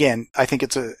again, I think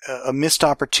it's a missed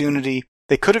opportunity.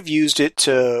 They could have used it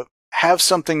to have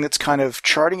something that's kind of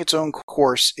charting its own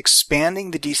course,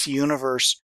 expanding the DC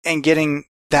universe, and getting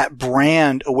that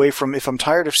brand away from, if I'm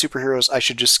tired of superheroes, I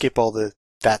should just skip all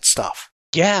that stuff.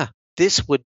 Yeah, this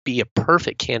would be a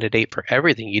perfect candidate for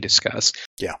everything you discuss.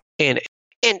 Yeah. And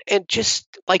just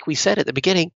like we said at the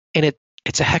beginning, and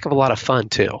it's a heck of a lot of fun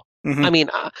too. Mm-hmm. I mean,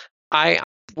 I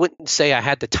wouldn't say I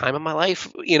had the time of my life,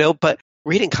 but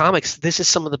reading comics, this is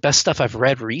some of the best stuff I've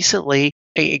read recently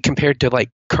compared to like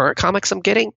current comics I'm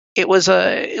getting. It was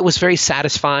very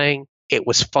satisfying. It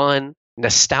was fun,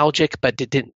 nostalgic, but it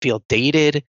didn't feel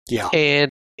dated. Yeah. And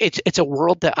it's a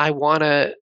world that I want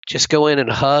to just go in and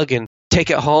hug and take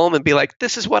it home and be like,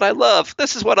 this is what I love.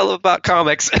 This is what I love about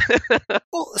comics.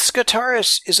 Well,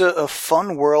 Scartaris is a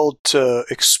fun world to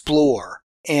explore.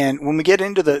 And when we get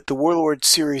into the Warlord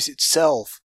series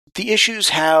itself, the issues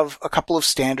have a couple of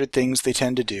standard things they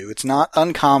tend to do. It's not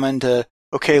uncommon to,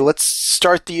 okay, let's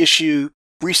start the issue,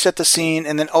 reset the scene,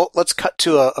 and then, let's cut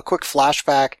to a quick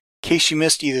flashback in case you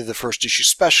missed either the first issue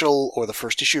special or the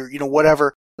first issue,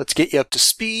 whatever. Let's get you up to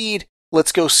speed.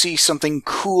 Let's go see something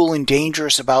cool and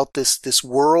dangerous about this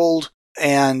world,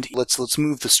 and let's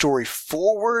move the story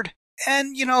forward,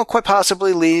 and, quite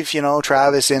possibly leave,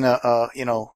 Travis in a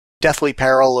deathly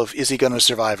peril of, is he going to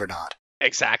survive or not?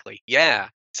 Exactly. Yeah.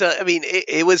 So, I mean,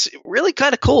 it was really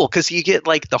kind of cool because you get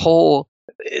like the whole,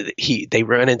 they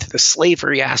run into the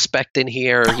slavery aspect in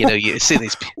here. You see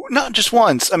these people. Not just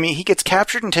once. I mean, he gets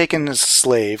captured and taken as a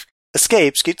slave,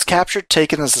 escapes, gets captured,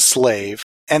 taken as a slave,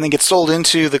 and then gets sold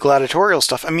into the gladiatorial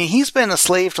stuff. I mean, he's been a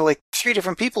slave to like 3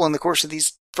 different people in the course of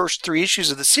these first 3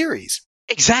 issues of the series.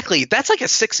 Exactly. That's like a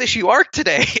 6-issue arc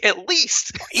today, at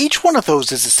least. Each one of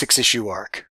those is a 6-issue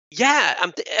arc.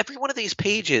 Yeah. Every one of these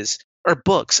pages or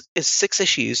books is 6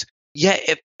 issues.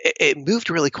 Yet it moved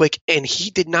really quick, and he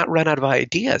did not run out of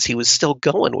ideas. He was still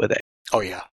going with it. Oh,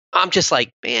 yeah. I'm just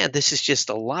like, man, this is just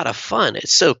a lot of fun.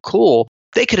 It's so cool.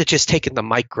 They could have just taken the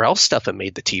Mike Grell stuff and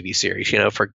made the TV series,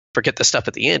 forget the stuff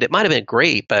at the end. It might have been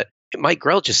great, but Mike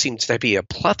Grell just seems to be a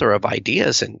plethora of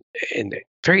ideas and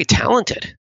very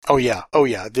talented. Oh, yeah. Oh,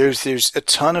 yeah. There's a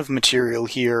ton of material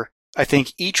here. I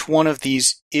think each one of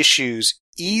these issues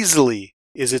easily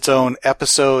is its own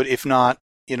episode, if not,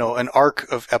 an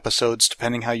arc of episodes,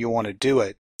 depending how you want to do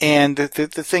it. And the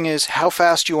thing is, how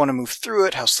fast you want to move through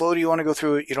it, how slow do you want to go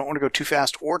through it. You don't want to go too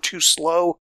fast or too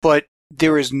slow, but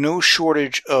there is no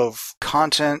shortage of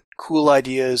content, cool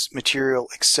ideas, material,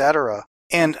 etc.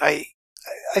 And I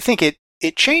think it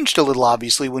changed a little,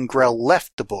 obviously, when Grell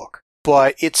left the book,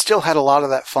 but it still had a lot of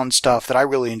that fun stuff that I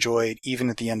really enjoyed, even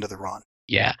at the end of the run.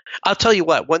 Yeah. I'll tell you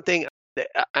what, one thing,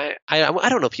 I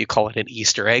don't know if you call it an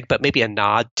Easter egg, but maybe a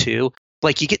nod too.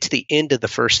 Like you get to the end of the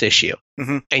first issue,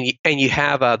 mm-hmm. and you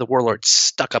have the Warlord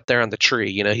stuck up there on the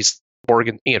tree. He's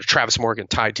Morgan, Travis Morgan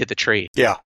tied to the tree.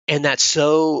 Yeah, and that's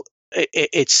so.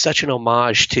 It's such an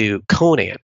homage to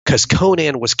Conan, because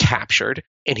Conan was captured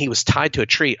and he was tied to a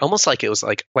tree, almost like it was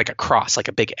like a cross, like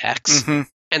a big X, mm-hmm.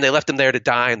 and they left him there to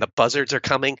die, and the buzzards are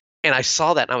coming. And I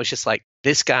saw that, and I was just like,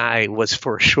 this guy was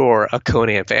for sure a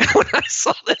Conan fan when I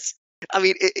saw this. I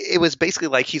mean, it was basically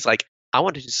like he's like, I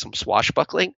want to do some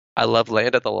swashbuckling. I love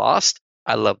Land of the Lost.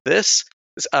 I love this.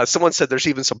 Someone said there's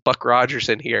even some Buck Rogers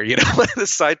in here, the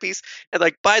side piece. And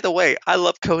like, by the way, I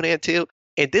love Conan too.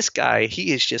 And this guy,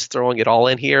 he is just throwing it all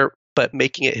in here, but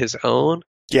making it his own.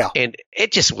 Yeah. And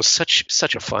it just was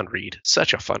such a fun read.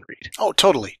 Such a fun read. Oh,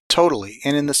 totally. Totally.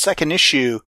 And in the second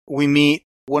issue, we meet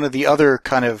one of the other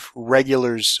kind of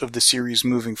regulars of the series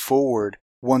moving forward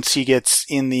once he gets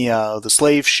in the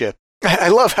slave ship. I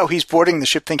love how he's boarding the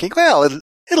ship thinking, well,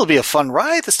 it'll be a fun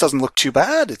ride. This doesn't look too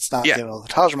bad. It's not, the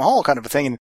Taj Mahal kind of a thing.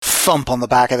 And thump on the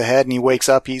back of the head, and he wakes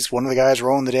up. He's one of the guys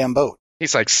rowing the damn boat.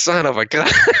 He's like, son of a gun.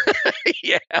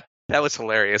 Yeah, that was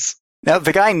hilarious. Now,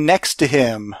 the guy next to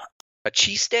him.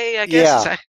 Machiste, I guess?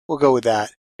 Yeah, we'll go with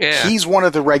that. Yeah. He's one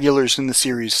of the regulars in the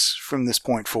series from this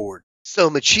point forward. So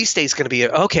Machiste is going to be,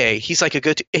 okay, he's like a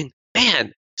good, and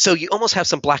man, so you almost have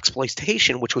some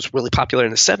blaxploitation, which was really popular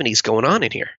in the 70s going on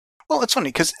in here. Well, it's funny,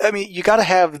 because, I mean, you got to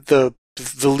have the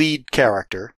lead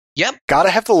character. Yep. Got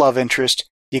to have the love interest.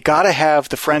 You got to have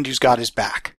the friend who's got his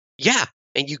back. Yeah,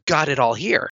 and you got it all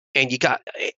here. And you got,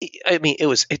 I mean,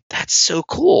 that's so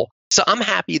cool. So I'm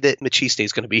happy that Machiste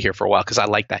is going to be here for a while because I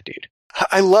like that dude.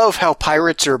 I love how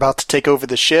pirates are about to take over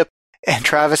the ship, and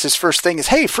Travis's first thing is,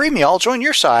 hey, free me, I'll join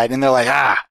your side. And they're like,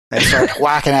 ah. They start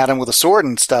whacking at him with a sword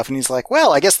and stuff, and he's like,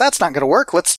 well, I guess that's not going to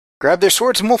work. Let's grab their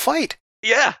swords and we'll fight.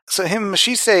 Yeah. So him and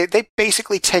Machiste, they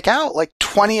basically take out like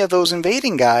 20 of those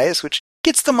invading guys, which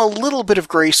gets them a little bit of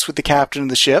grace with the captain of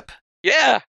the ship.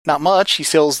 Yeah. Not much. He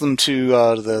sells them to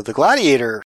the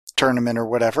gladiator tournament or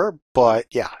whatever, but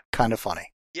yeah, kind of funny.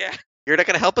 Yeah. You're not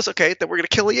going to help us? Okay, then we're going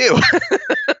to kill you.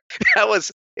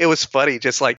 It was funny.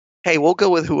 Just like, hey, we'll go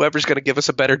with whoever's going to give us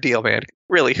a better deal, man.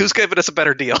 Really, who's giving us a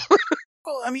better deal?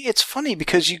 Well, I mean, it's funny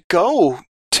because you go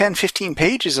 10, 15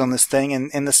 pages on this thing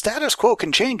and the status quo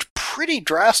can change pretty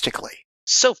drastically.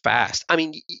 So fast. I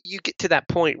mean, you get to that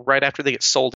point right after they get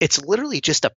sold. It's literally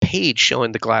just a page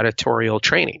showing the gladiatorial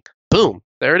training. Boom.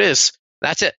 There it is.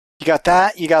 That's it. You got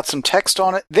that. You got some text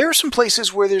on it. There are some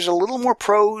places where there's a little more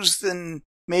prose than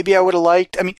maybe I would have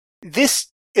liked. I mean, this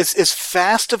is as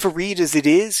fast of a read as it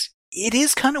is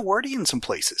kind of wordy in some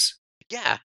places.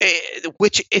 Yeah,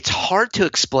 which it's hard to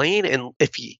explain, and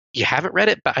if you haven't read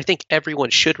it, but I think everyone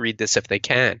should read this if they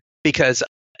can, because,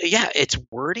 yeah, it's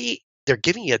wordy, they're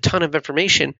giving you a ton of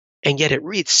information, and yet it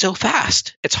reads so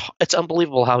fast. It's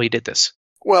unbelievable how he did this.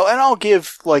 Well, and I'll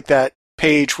give, like, that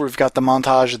page where we've got the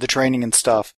montage of the training and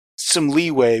stuff some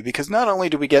leeway, because not only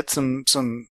do we get some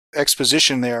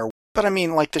exposition there, but I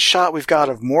mean, like, the shot we've got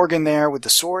of Morgan there with the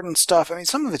sword and stuff, I mean,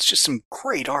 some of it's just some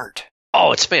great art.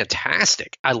 Oh, it's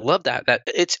fantastic. I love that.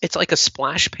 It's like a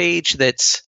splash page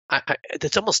that's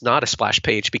almost not a splash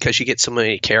page because you get so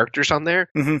many characters on there,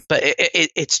 mm-hmm. But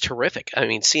it's terrific. I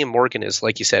mean, seeing Morgan is,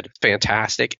 like you said,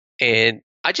 fantastic. And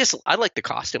I like the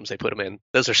costumes they put him in.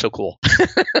 Those are so cool.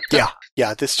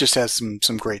 Yeah, this just has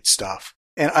some great stuff.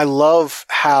 And I love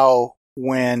how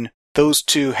when those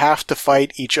two have to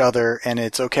fight each other and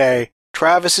it's okay,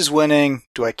 Travis is winning,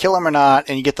 do I kill him or not?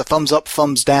 And you get the thumbs up,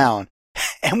 thumbs down.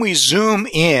 And we zoom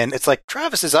in. It's like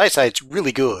Travis's eyesight's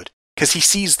really good because he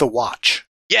sees the watch.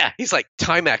 Yeah, he's like,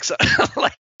 Timex.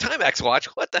 Like, Timex watch?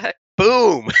 What the heck?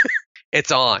 Boom.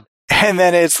 It's on. And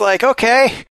then it's like,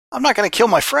 okay, I'm not going to kill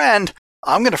my friend.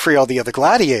 I'm going to free all the other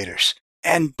gladiators.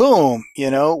 And boom,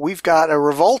 we've got a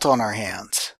revolt on our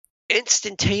hands.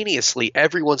 Instantaneously,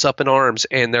 everyone's up in arms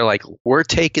and they're like, we're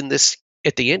taking this,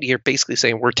 at the end, you're basically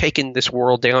saying, we're taking this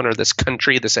world down, or this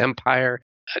country, this empire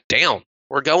down.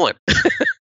 We're going.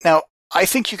 Now, I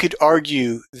think you could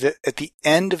argue that at the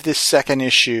end of this second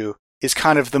issue is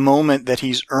kind of the moment that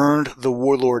he's earned the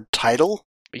Warlord title.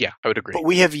 Yeah, I would agree. But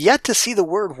we have yet to see the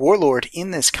word Warlord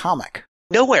in this comic.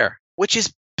 Nowhere, which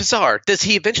is bizarre. Does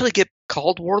he eventually get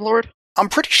called Warlord? I'm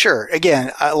pretty sure.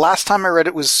 Again, last time I read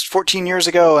it was 14 years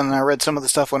ago, and I read some of the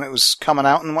stuff when it was coming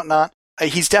out and whatnot.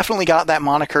 He's definitely got that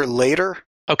moniker later.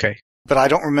 Okay. But I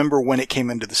don't remember when it came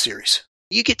into the series.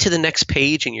 You get to the next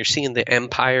page and you're seeing the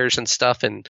empires and stuff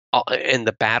and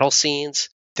the battle scenes.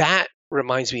 That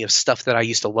reminds me of stuff that I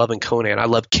used to love in Conan. I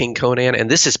love King Conan, and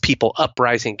this is people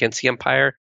uprising against the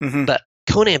empire. Mm-hmm. But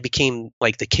Conan became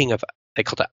like the king of, they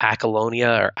called it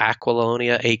Aquilonia or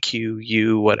Aquilonia,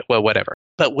 AQU, whatever.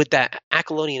 But with that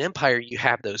Aquilonian empire, you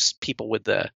have those people with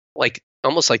the, like,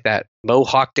 almost like that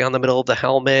mohawk down the middle of the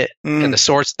helmet and the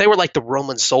swords. They were like the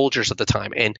Roman soldiers at the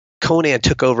time, and Conan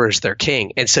took over as their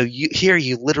king. And so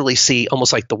you literally see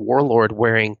almost like the warlord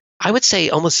wearing, I would say,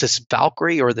 almost this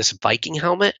Valkyrie or this Viking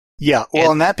helmet. Yeah,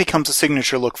 well, and that becomes a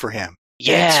signature look for him.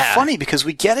 Yeah. And it's funny because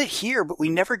we get it here, but we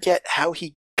never get how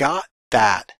he got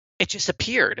that. It just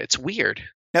appeared. It's weird.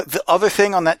 Now, the other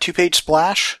thing on that 2-page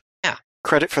splash, yeah,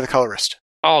 credit for the colorist.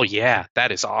 Oh, yeah,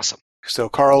 that is awesome. So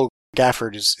Carl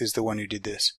Gafford is the one who did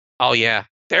this. Oh, yeah.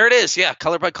 There it is. Yeah,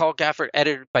 colored by Carl Gafford,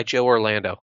 edited by Joe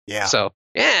Orlando. Yeah. So,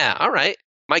 yeah, all right.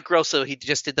 Mike Grosso, he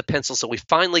just did the pencil, so we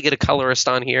finally get a colorist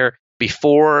on here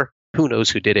before, who knows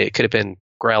who did it. It could have been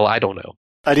Grell, I don't know.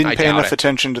 I didn't pay enough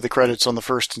attention to the credits on the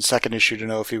first and second issue to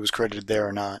know if he was credited there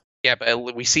or not. Yeah,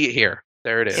 but we see it here.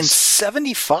 There it is. In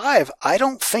 75, I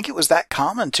don't think it was that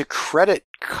common to credit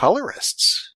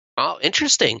colorists. Oh,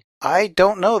 interesting. I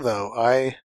don't know,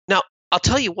 though. Now, I'll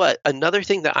tell you what, another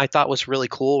thing that I thought was really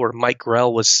cool where Mike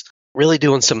Grell was really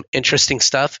doing some interesting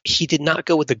stuff, he did not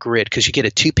go with the grid because you get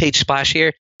a 2-page splash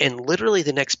here, and literally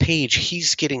the next page,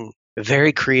 he's getting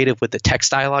very creative with the text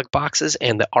dialogue boxes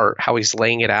and the art, how he's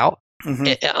laying it out.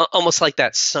 Mm-hmm. Almost like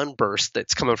that sunburst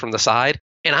that's coming from the side.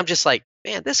 And I'm just like,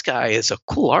 man, this guy is a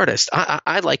cool artist.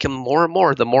 I like him more and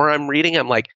more. The more I'm reading, I'm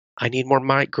like, I need more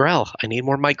Mike Grell. I need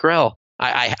more Mike Grell.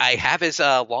 I have his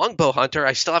Longbow Hunter.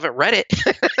 I still haven't read it.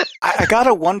 I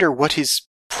gotta wonder what his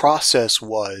process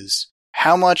was.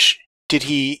 How much did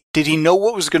he know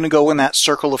what was going to go in that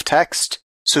circle of text,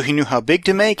 so he knew how big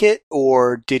to make it,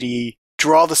 or did he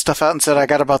draw the stuff out and said, I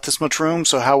got about this much room,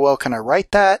 so how well can I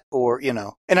write that? Or,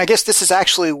 and I guess this is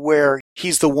actually where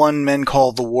he's the one men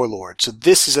call the Warlord. So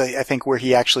this is, I think, where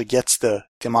he actually gets the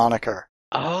moniker.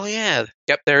 Oh, yeah.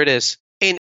 Yep, there it is.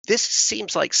 And this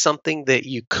seems like something that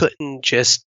you couldn't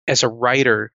just, as a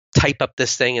writer, type up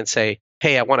this thing and say,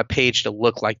 hey, I want a page to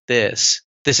look like this.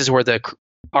 This is where the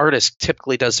artist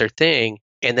typically does their thing,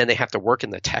 and then they have to work in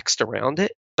the text around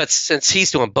it. But since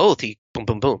he's doing both, he boom,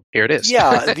 boom, boom, here it is.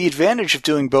 Yeah, the advantage of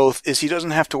doing both is he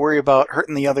doesn't have to worry about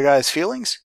hurting the other guy's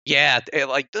feelings. Yeah,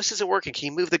 like, this isn't working. Can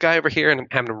you move the guy over here and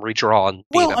have him redraw and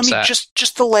being upset? I mean,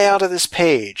 just the layout of this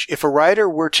page. If a writer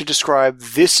were to describe,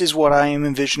 this is what I am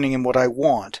envisioning and what I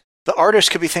want, the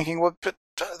artist could be thinking, well, but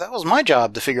that was my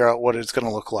job to figure out what it's going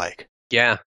to look like.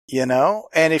 Yeah.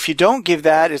 And if you don't give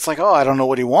that, it's like, oh, I don't know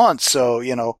what he wants. So,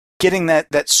 getting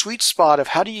that sweet spot of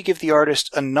how do you give the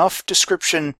artist enough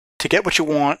description to get what you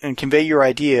want and convey your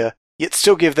idea, yet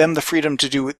still give them the freedom to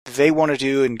do what they want to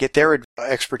do and get their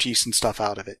expertise and stuff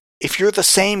out of it. If you're the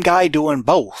same guy doing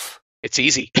both, it's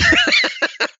easy.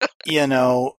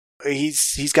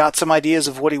 He's got some ideas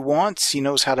of what he wants. He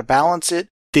knows how to balance it.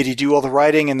 Did he do all the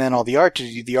writing and then all the art? Did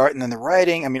he do the art and then the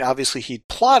writing? I mean, obviously he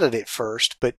plotted it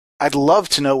first, but I'd love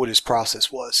to know what his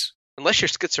process was. Unless you're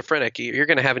schizophrenic, you're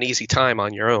going to have an easy time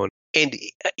on your own. And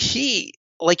he,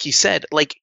 like you said,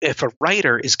 like, if a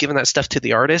writer is giving that stuff to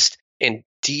the artist and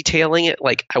detailing it,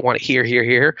 like, I want it here, here,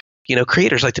 here,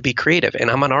 creators like to be creative. And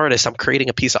I'm an artist. I'm creating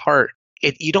a piece of art.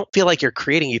 You don't feel like you're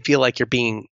creating. You feel like you're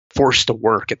being forced to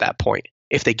work at that point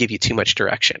if they give you too much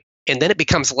direction. And then it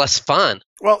becomes less fun.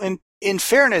 Well, in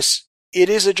fairness, it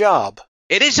is a job.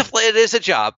 It is a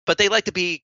job, but they like to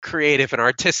be creative and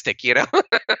artistic,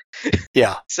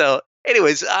 Yeah. So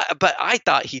anyways, but I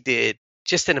thought he did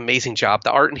just an amazing job.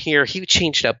 The art in here, he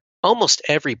changed up almost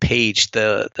every page.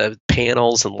 The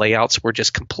panels and layouts were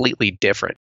just completely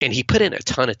different. And he put in a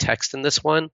ton of text in this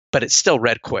one, but it still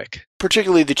read quick.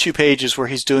 Particularly the 2 pages where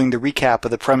he's doing the recap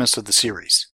of the premise of the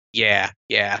series. Yeah.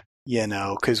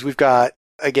 Because we've got,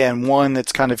 again, one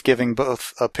that's kind of giving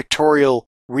both a pictorial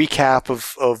recap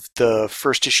of the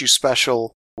first issue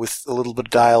special with a little bit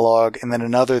of dialogue, and then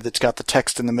another that's got the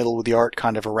text in the middle with the art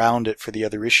kind of around it for the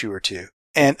other issue or two.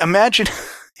 And imagine,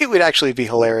 it would actually be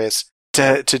hilarious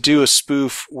to do a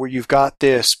spoof where you've got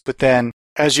this, but then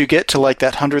as you get to like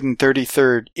that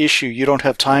 133rd issue, you don't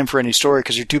have time for any story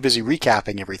because you're too busy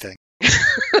recapping everything.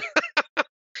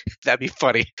 That'd be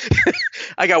funny.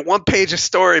 I got 1 page of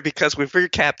story because we've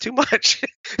recapped too much.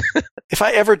 If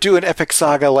I ever do an epic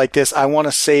saga like this, I want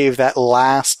to save that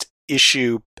last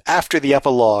issue after the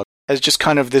epilogue as just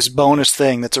kind of this bonus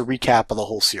thing that's a recap of the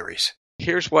whole series.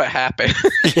 Here's what happened.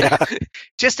 Yeah.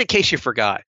 Just in case you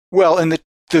forgot. Well, and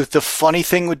the funny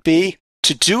thing would be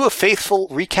to do a faithful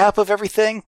recap of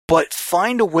everything, but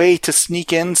find a way to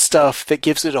sneak in stuff that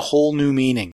gives it a whole new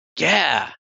meaning.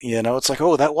 Yeah. It's like,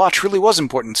 oh, that watch really was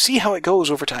important. See how it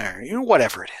goes over time.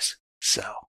 Whatever it is. So,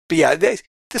 but yeah,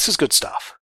 this is good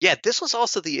stuff. Yeah, this was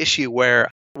also the issue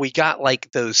where we got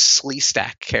like those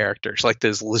Sleestack characters, like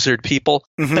those lizard people,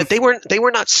 but they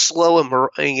were not slow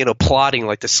and plotting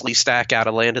like the Sleestack out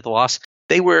of Land of the Lost.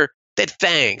 They had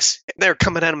fangs. They were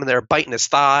coming at him and they were biting his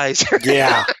thighs.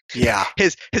 Yeah.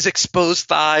 His exposed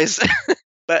thighs.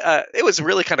 But it was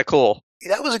really kind of cool.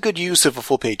 That was a good use of a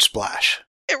full page splash.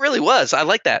 It really was. I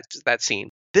like that scene.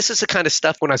 This is the kind of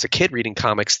stuff when I was a kid reading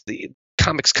comics, the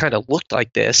comics kind of looked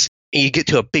like this. And you get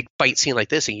to a big fight scene like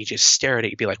this and you just stare at it.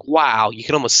 You'd be like, wow, you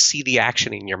can almost see the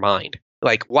action in your mind.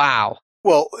 Like, wow.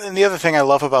 Well, and the other thing I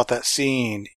love about that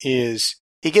scene is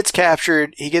he gets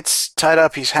captured, he gets tied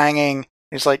up, he's hanging.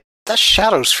 He's like, that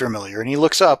shadow's familiar. And he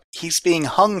looks up, he's being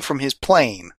hung from his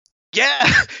plane. Yeah.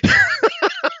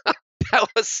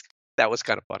 That was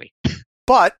kind of funny.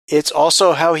 But it's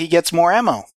also how he gets more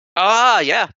ammo. Ah,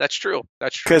 yeah, that's true.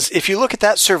 Because if you look at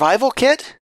that survival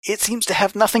kit, it seems to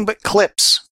have nothing but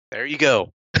clips. There you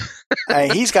go.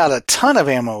 He's got a ton of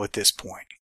ammo at this point.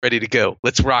 Ready to go.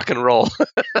 Let's rock and roll.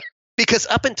 Because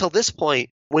up until this point,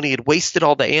 when he had wasted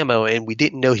all the ammo and we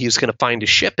didn't know he was going to find a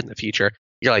ship in the future,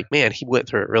 you're like, man, he went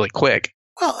through it really quick.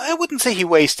 Well, I wouldn't say he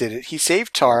wasted it. He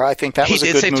saved Tara. I think that was a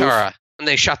good move. He did save Tara. And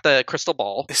they shot the crystal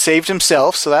ball. Saved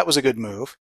himself, so that was a good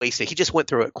move. Wasted. He just went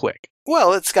through it quick.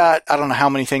 Well, it's got, I don't know how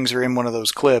many things are in one of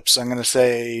those clips. I'm going to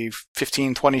say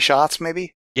 15, 20 shots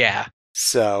maybe? Yeah.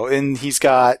 So, and he's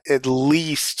got at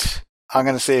least, I'm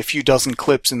going to say a few dozen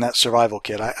clips in that survival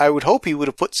kit. I would hope he would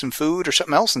have put some food or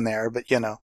something else in there, but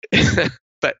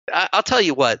But I'll tell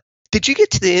you what, did you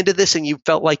get to the end of this and you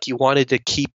felt like you wanted to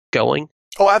keep going?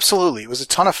 Oh, absolutely. It was a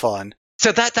ton of fun.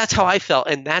 So that's how I felt,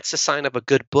 and that's a sign of a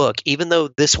good book. Even though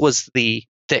this was the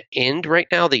end right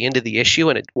now, the end of the issue,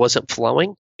 and it wasn't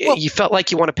flowing, Well, you felt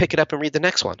like you want to pick it up and read the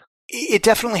next one. It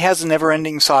definitely has a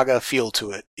never-ending saga feel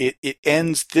to it. It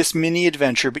ends this mini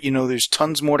adventure, but there's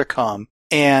tons more to come.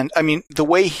 And I mean, the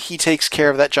way he takes care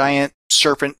of that giant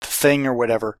serpent thing or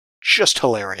whatever, just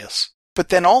hilarious. But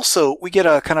then also we get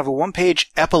a kind of a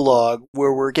one-page epilogue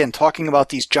where we're again talking about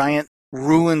these giant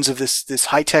ruins of this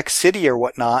high-tech city or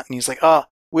whatnot. And he's like,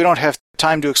 we don't have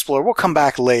time to explore. We'll come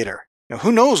back later.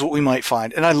 Who knows what we might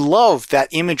find? And I love that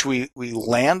image we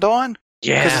land on.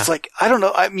 Yeah. Because it's like, I don't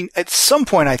know. I mean, at some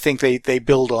point, I think they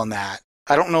build on that.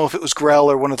 I don't know if it was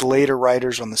Grell or one of the later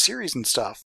writers on the series and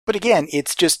stuff. But again,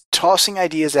 it's just tossing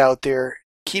ideas out there,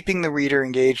 keeping the reader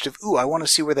engaged of, I want to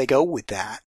see where they go with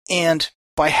that. And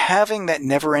by having that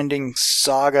never-ending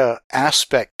saga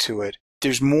aspect to it,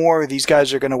 there's more. These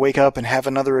guys are going to wake up and have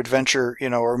another adventure,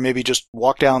 or maybe just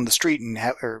walk down the street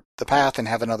or the path and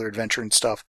have another adventure and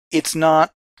stuff. It's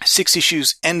not 6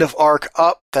 issues, end of arc,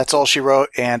 up, that's all she wrote,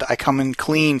 and I come in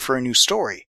clean for a new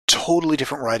story. Totally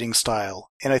different writing style.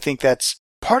 And I think that's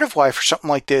part of why for something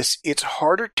like this, it's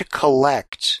harder to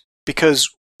collect, because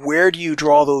where do you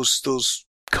draw those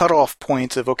cutoff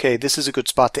points of, okay, this is a good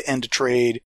spot to end a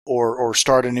trade or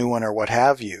start a new one or what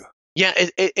have you? Yeah,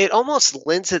 it almost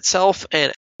lends itself,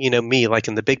 and me, like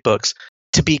in the big books,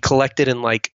 to be collected in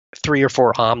like 3 or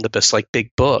 4 omnibus, like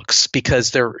big books,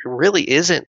 because there really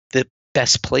isn't the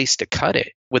best place to cut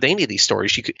it with any of these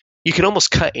stories. You could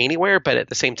almost cut anywhere, but at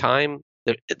the same time,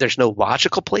 there's no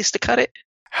logical place to cut it.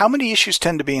 How many issues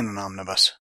tend to be in an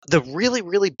omnibus? The really,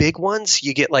 really big ones,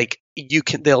 you get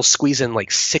they'll squeeze in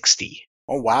like 60.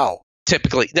 Oh, wow.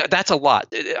 Typically, that's a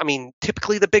lot. I mean,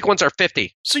 typically the big ones are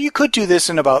 50. So you could do this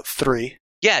in about 3.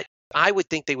 Yeah, I would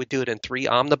think they would do it in 3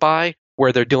 omnibuy,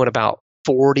 where they're doing about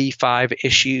 45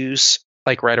 issues,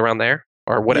 like right around there,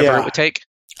 or whatever it would take.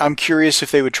 I'm curious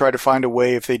if they would try to find a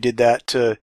way, if they did that,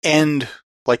 to end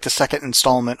like the second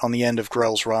installment on the end of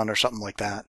Grell's run or something like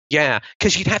that. Yeah,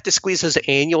 because you'd have to squeeze those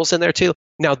annuals in there too.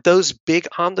 Now, those big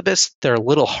omnibus, they're a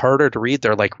little harder to read.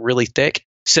 They're like really thick.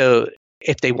 So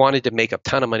if they wanted to make a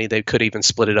ton of money, they could even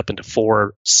split it up into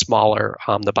 4 smaller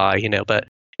omnibuy, but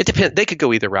it depends. They could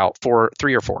go either route,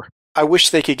 3 or 4. I wish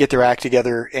they could get their act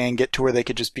together and get to where they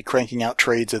could just be cranking out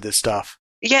trades of this stuff.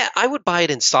 Yeah, I would buy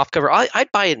it in softcover.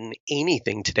 I'd buy it in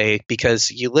anything today, because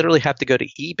you literally have to go to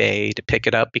eBay to pick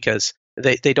it up, because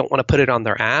they don't want to put it on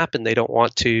their app and they don't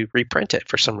want to reprint it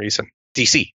for some reason.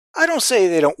 DC. I don't say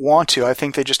they don't want to. I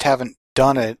think they just haven't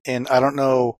done it, and I don't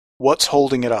know what's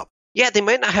holding it up. Yeah, they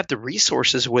might not have the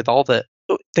resources with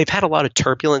they've had a lot of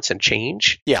turbulence and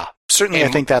change. Yeah, certainly. And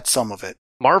I think that's some of it.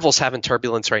 Marvel's having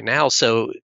turbulence right now,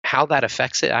 so how that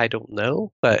affects it, I don't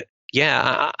know. But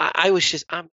yeah,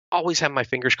 I'm always having my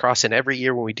fingers crossed, and every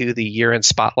year when we do the year-end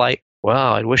spotlight,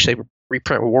 wow, I wish they would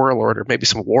reprint Warlord or maybe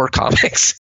some war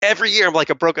comics. Every year I'm like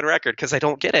a broken record because I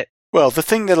don't get it. Well, the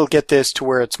thing that'll get this to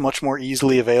where it's much more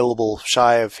easily available,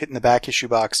 shy of hitting the back issue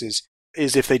boxes,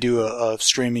 is if they do a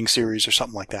streaming series or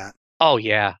something like that. Oh,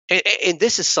 yeah. And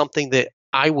this is something that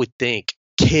I would think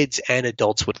kids and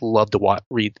adults would love to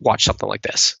watch something like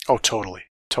this. Oh, totally.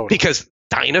 Totally. Because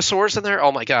dinosaurs in there,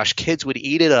 oh my gosh, kids would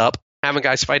eat it up, having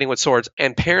guys fighting with swords,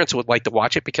 and parents would like to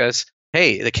watch it because,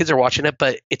 hey, the kids are watching it,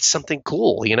 but it's something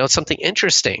cool, it's something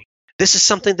interesting. This is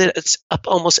something that it's up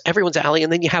almost everyone's alley,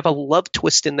 and then you have a love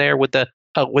twist in there with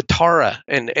with Tara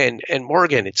and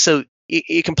Morgan. So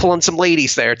you can pull in some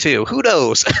ladies there too. Who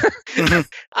knows? Mm-hmm.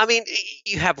 I mean,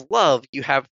 you have love, you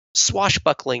have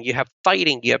swashbuckling, you have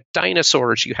fighting, you have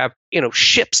dinosaurs, you have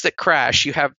ships that crash,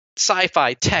 you have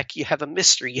sci-fi tech, you have a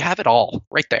mystery, you have it all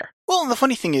right there. Well, and the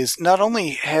funny thing is, not only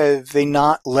have they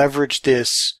not leveraged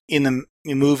this in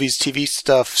the movies, TV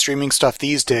stuff, streaming stuff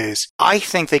these days, I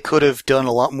think they could have done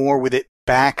a lot more with it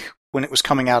back when it was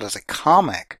coming out as a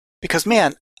comic. Because,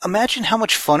 man, imagine how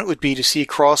much fun it would be to see a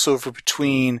crossover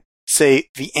between, say,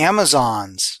 the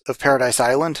Amazons of Paradise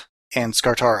Island and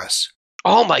Skartaris.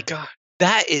 Oh my god.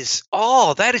 That is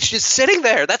just sitting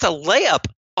there. That's a layup.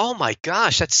 Oh my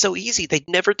gosh, that's so easy. They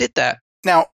never did that.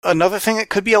 Now, another thing that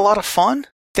could be a lot of fun,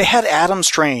 they had Adam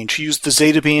Strange, who used the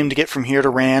Zeta Beam to get from here to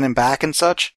Ran and back and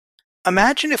such.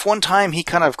 Imagine if one time he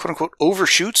kind of, quote-unquote,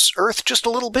 overshoots Earth just a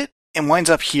little bit and winds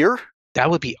up here. That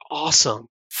would be awesome.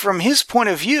 From his point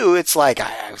of view, it's like,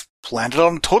 I've landed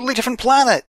on a totally different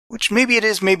planet. Which maybe it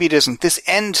is, maybe it isn't. This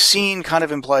end scene kind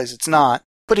of implies it's not.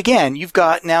 But again, you've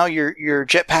got now your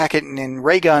jetpack and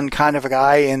ray gun kind of a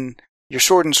guy in your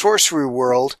sword and sorcery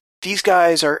world. These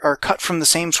guys are cut from the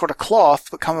same sort of cloth,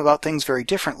 but come about things very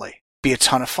differently. Be a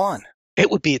ton of fun.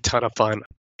 It would be a ton of fun.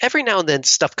 every now and then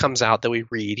stuff comes out that we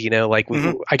read, like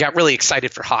I got really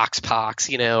excited for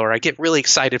Hoxpox, or I get really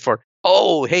excited for,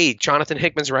 oh, hey, Jonathan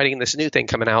Hickman's writing this new thing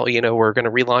coming out, we're going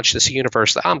to relaunch this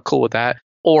universe. I'm cool with that.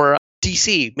 Or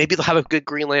DC, maybe they'll have a good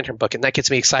Green Lantern book, and that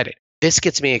gets me excited. This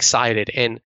gets me excited,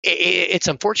 and it's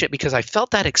unfortunate because I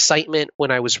felt that excitement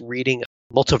when I was reading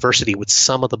Multiversity with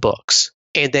some of the books.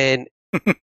 And then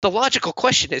the logical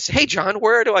question is, hey, John,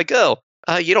 where do I go?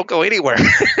 You don't go anywhere.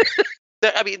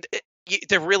 I mean,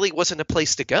 there really wasn't a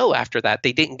place to go after that.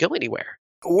 They didn't go anywhere.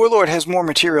 Warlord has more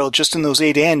material just in those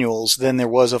 8 annuals than there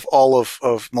was of all of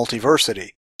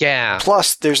Multiversity. Yeah.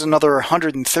 Plus, there's another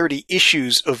 130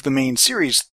 issues of the main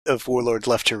series of Warlord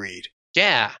left to read.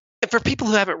 Yeah. And for people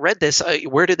who haven't read this,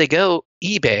 where did they go?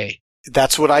 eBay.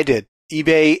 That's what I did.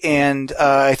 eBay, and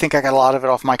I think I got a lot of it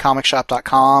off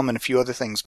mycomicshop.com and a few other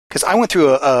things. Because I went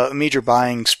through a major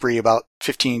buying spree about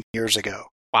 15 years ago.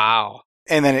 Wow.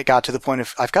 And then it got to the point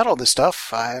of, I've got all this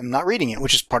stuff, I'm not reading it,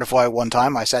 which is part of why one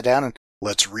time I sat down and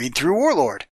let's read through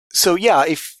Warlord. So yeah,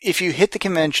 if you hit the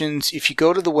conventions, if you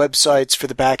go to the websites for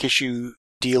the back issue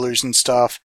dealers and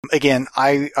stuff, again,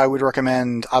 I would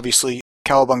recommend, obviously,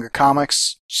 Cowabunga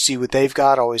Comics, see what they've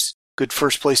got, always good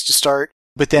first place to start.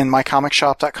 But then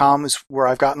mycomicshop.com is where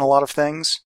I've gotten a lot of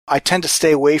things. I tend to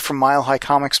stay away from Mile High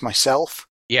Comics myself.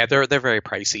 Yeah, they're very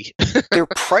pricey.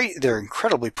 They're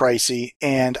incredibly pricey,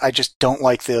 and I just don't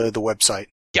like the website.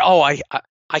 Yeah,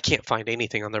 I can't find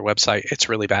anything on their website. It's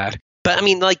really bad. But I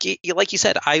mean, like you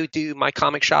said, I do my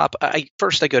comic shop.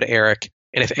 First I go to Eric,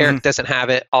 and if Eric doesn't have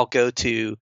it, I'll go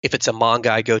to, if it's a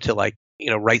manga, I go to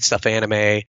Right Stuff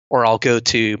Anime, or I'll go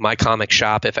to my comic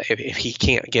shop if he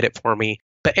can't get it for me.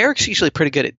 But Eric's usually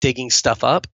pretty good at digging stuff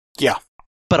up. Yeah.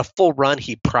 But a full run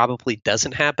he probably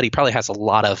doesn't have, but he probably has a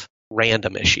lot of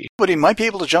random issues. But he might be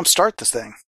able to jumpstart this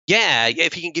thing. Yeah,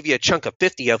 if he can give you a chunk of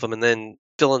 50 of them and then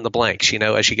fill in the blanks,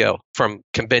 as you go from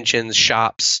conventions,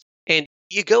 shops, and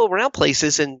you go around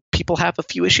places and people have a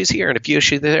few issues here and a few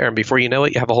issues there, and before you know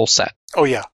it, you have a whole set. Oh,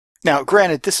 yeah. Now,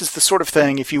 granted, this is the sort of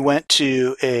thing, if you went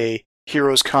to a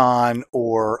Heroes Con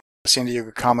or San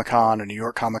Diego Comic Con or New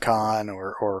York Comic Con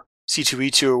or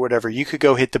C2E2 or whatever, you could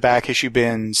go hit the back issue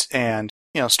bins and,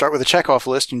 start with a checkoff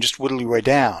list and just whittle your way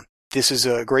down. This is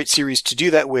a great series to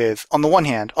do that with, on the one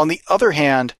hand. On the other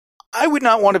hand, I would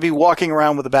not want to be walking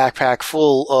around with a backpack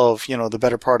full of, the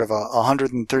better part of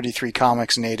 133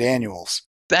 comics and 8 annuals.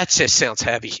 That just sounds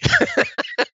heavy.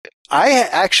 I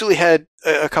actually had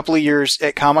a couple of years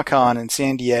at Comic-Con in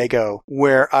San Diego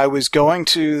where I was going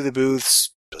to the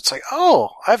booths. It's like, oh,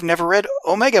 I've never read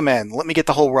Omega Men. Let me get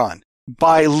the whole run.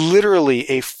 Buy literally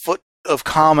a foot of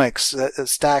comics, a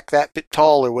stack that bit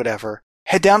tall or whatever.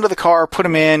 Head down to the car, put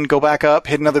them in, go back up,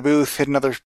 hit another booth, hit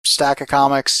another stack of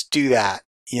comics, do that,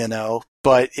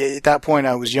 But at that point,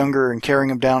 I was younger and carrying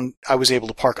them down, I was able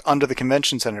to park under the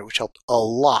convention center, which helped a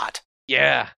lot.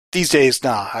 Yeah. These days,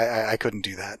 nah, I couldn't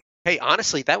do that. Hey,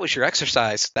 honestly, that was your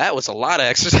exercise. That was a lot of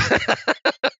exercise.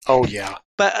 Oh, yeah.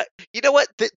 But you know what?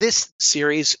 This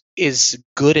series is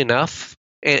good enough,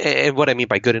 and what I mean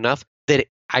by good enough, that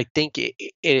I think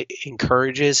it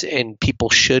encourages and people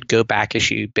should go back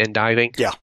issue bin diving.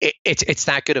 Yeah. It's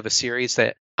that good of a series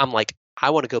that I'm like,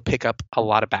 I want to go pick up a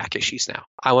lot of back issues now.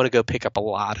 I want to go pick up a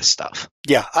lot of stuff.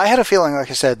 Yeah, I had a feeling,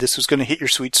 like I said, this was going to hit your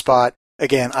sweet spot.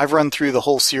 Again, I've run through the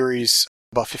whole series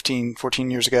about 14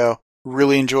 years ago.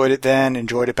 Really enjoyed it then,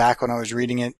 enjoyed it back when I was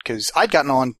reading it, because I'd gotten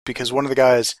on because one of the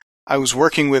guys I was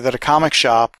working with at a comic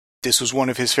shop, this was one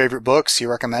of his favorite books. He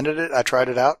recommended it. I tried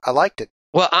it out. I liked it.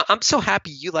 Well, I'm so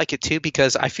happy you like it too,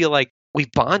 because I feel like we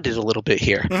bonded a little bit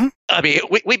here. Mm-hmm. I mean,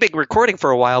 we've been recording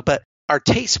for a while, but our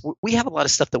tastes, we have a lot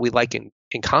of stuff that we like in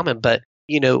common, but,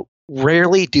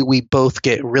 rarely do we both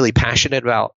get really passionate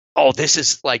about, oh, this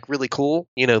is like really cool.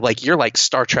 Like you're like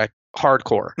Star Trek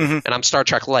hardcore, and I'm Star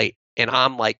Trek light, and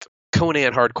I'm like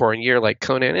Conan hardcore, and you're like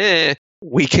Conan,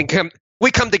 we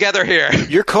come together here.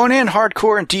 You're Conan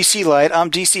hardcore and DC light.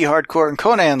 I'm DC hardcore and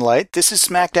Conan light. This is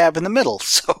smack dab in the middle,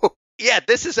 so... Yeah,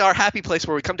 this is our happy place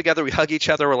where we come together, we hug each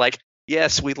other, we're like,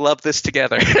 yes, we love this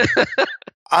together.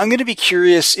 I'm going to be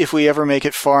curious if we ever make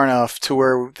it far enough to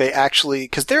where they actually...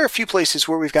 Because there are a few places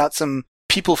where we've got some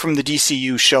people from the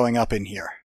DCU showing up in here.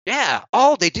 Yeah.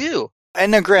 Oh, they do.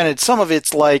 And now, granted, some of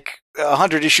it's like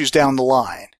 100 issues down the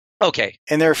line. Okay.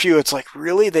 And there are a few, it's like,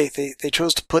 really? They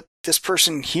chose to put this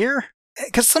person here?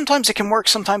 Because sometimes it can work,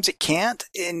 sometimes it can't.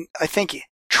 And I think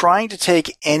trying to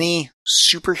take any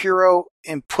superhero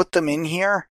and put them in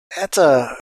here, that's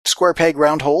a square peg,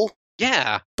 round hole.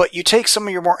 Yeah. But you take some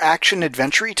of your more action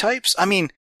adventure-y types. I mean,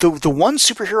 the one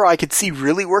superhero I could see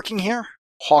really working here,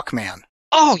 Hawkman.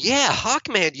 Oh, yeah.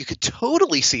 Hawkman, you could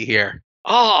totally see here.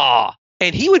 Oh,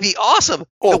 And he would be awesome.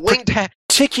 Oh, the wing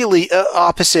particularly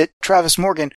opposite Travis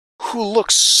Morgan, who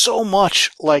looks so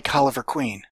much like Oliver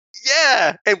Queen.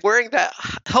 Yeah, and wearing that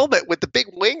helmet with the big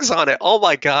wings on it. Oh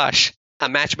my gosh. A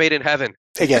match made in heaven.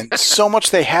 Again, so much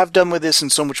they have done with this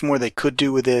and so much more they could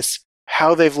do with this.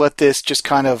 How they've let this just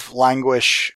kind of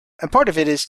languish. And part of it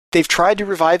is they've tried to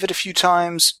revive it a few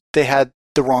times. They had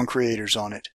the wrong creators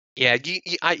on it. Yeah,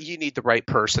 you need the right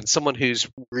person. Someone who's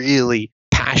really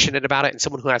passionate about it and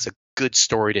someone who has a good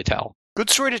story to tell. Good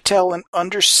story to tell and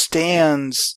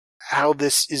understands how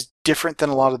this is different than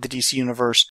a lot of the DC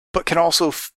universe, but can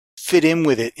also fit in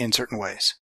with it in certain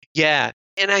ways. Yeah,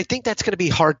 and I think that's going to be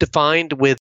hard to find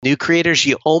with new creators.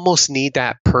 You almost need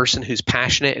that person who's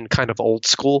passionate and kind of old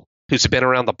school, who's been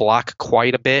around the block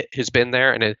quite a bit, who's been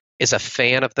there and is a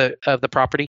fan of the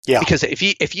property. Yeah. Because if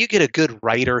you get a good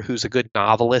writer who's a good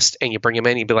novelist and you bring him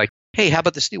in, you'd be like, hey, how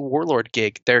about this new Warlord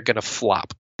gig? They're going to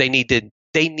flop. They need to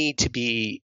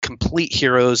be complete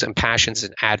heroes and passions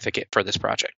and advocate for this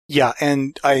project. Yeah,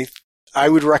 and I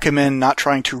would recommend not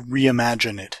trying to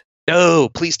reimagine it. No,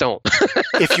 please don't.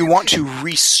 If you want to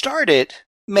restart it,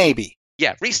 maybe.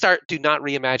 Yeah, restart, do not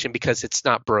reimagine because it's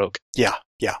not broke. Yeah.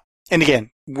 And again,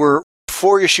 we're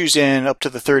 4 issues in, up to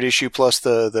the 3rd issue plus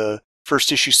the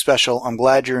first issue special. I'm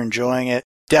glad you're enjoying it.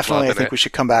 Definitely, I think we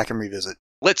should come back and revisit.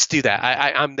 Let's do that.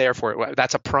 I'm there for it.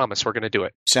 That's a promise. We're going to do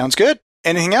it. Sounds good.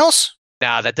 Anything else?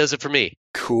 Nah, that does it for me.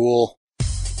 Cool.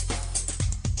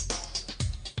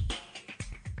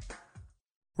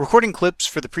 Recording clips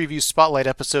for the Preview Spotlight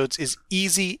episodes is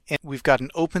easy, and we've got an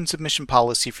open submission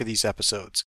policy for these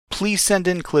episodes. Please send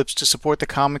in clips to support the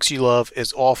comics you love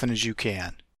as often as you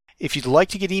can. If you'd like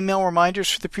to get email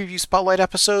reminders for the Preview Spotlight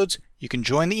episodes, you can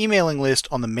join the emailing list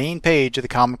on the main page of the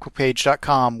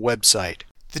comicbookpage.com website.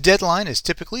 The deadline is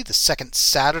typically the second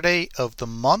Saturday of the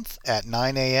month at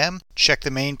 9 a.m. Check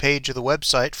the main page of the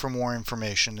website for more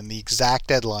information and the exact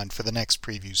deadline for the next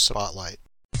Preview Spotlight.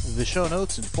 The show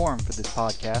notes and forum for this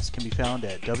podcast can be found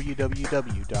at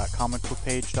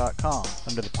www.comicbookpage.com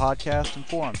under the podcast and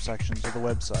forum sections of the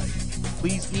website.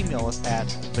 Please email us at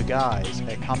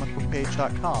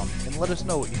theguys@comicbookpage.com and let us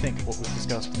know what you think of what was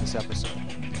discussed in this episode.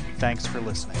 Thanks for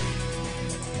listening.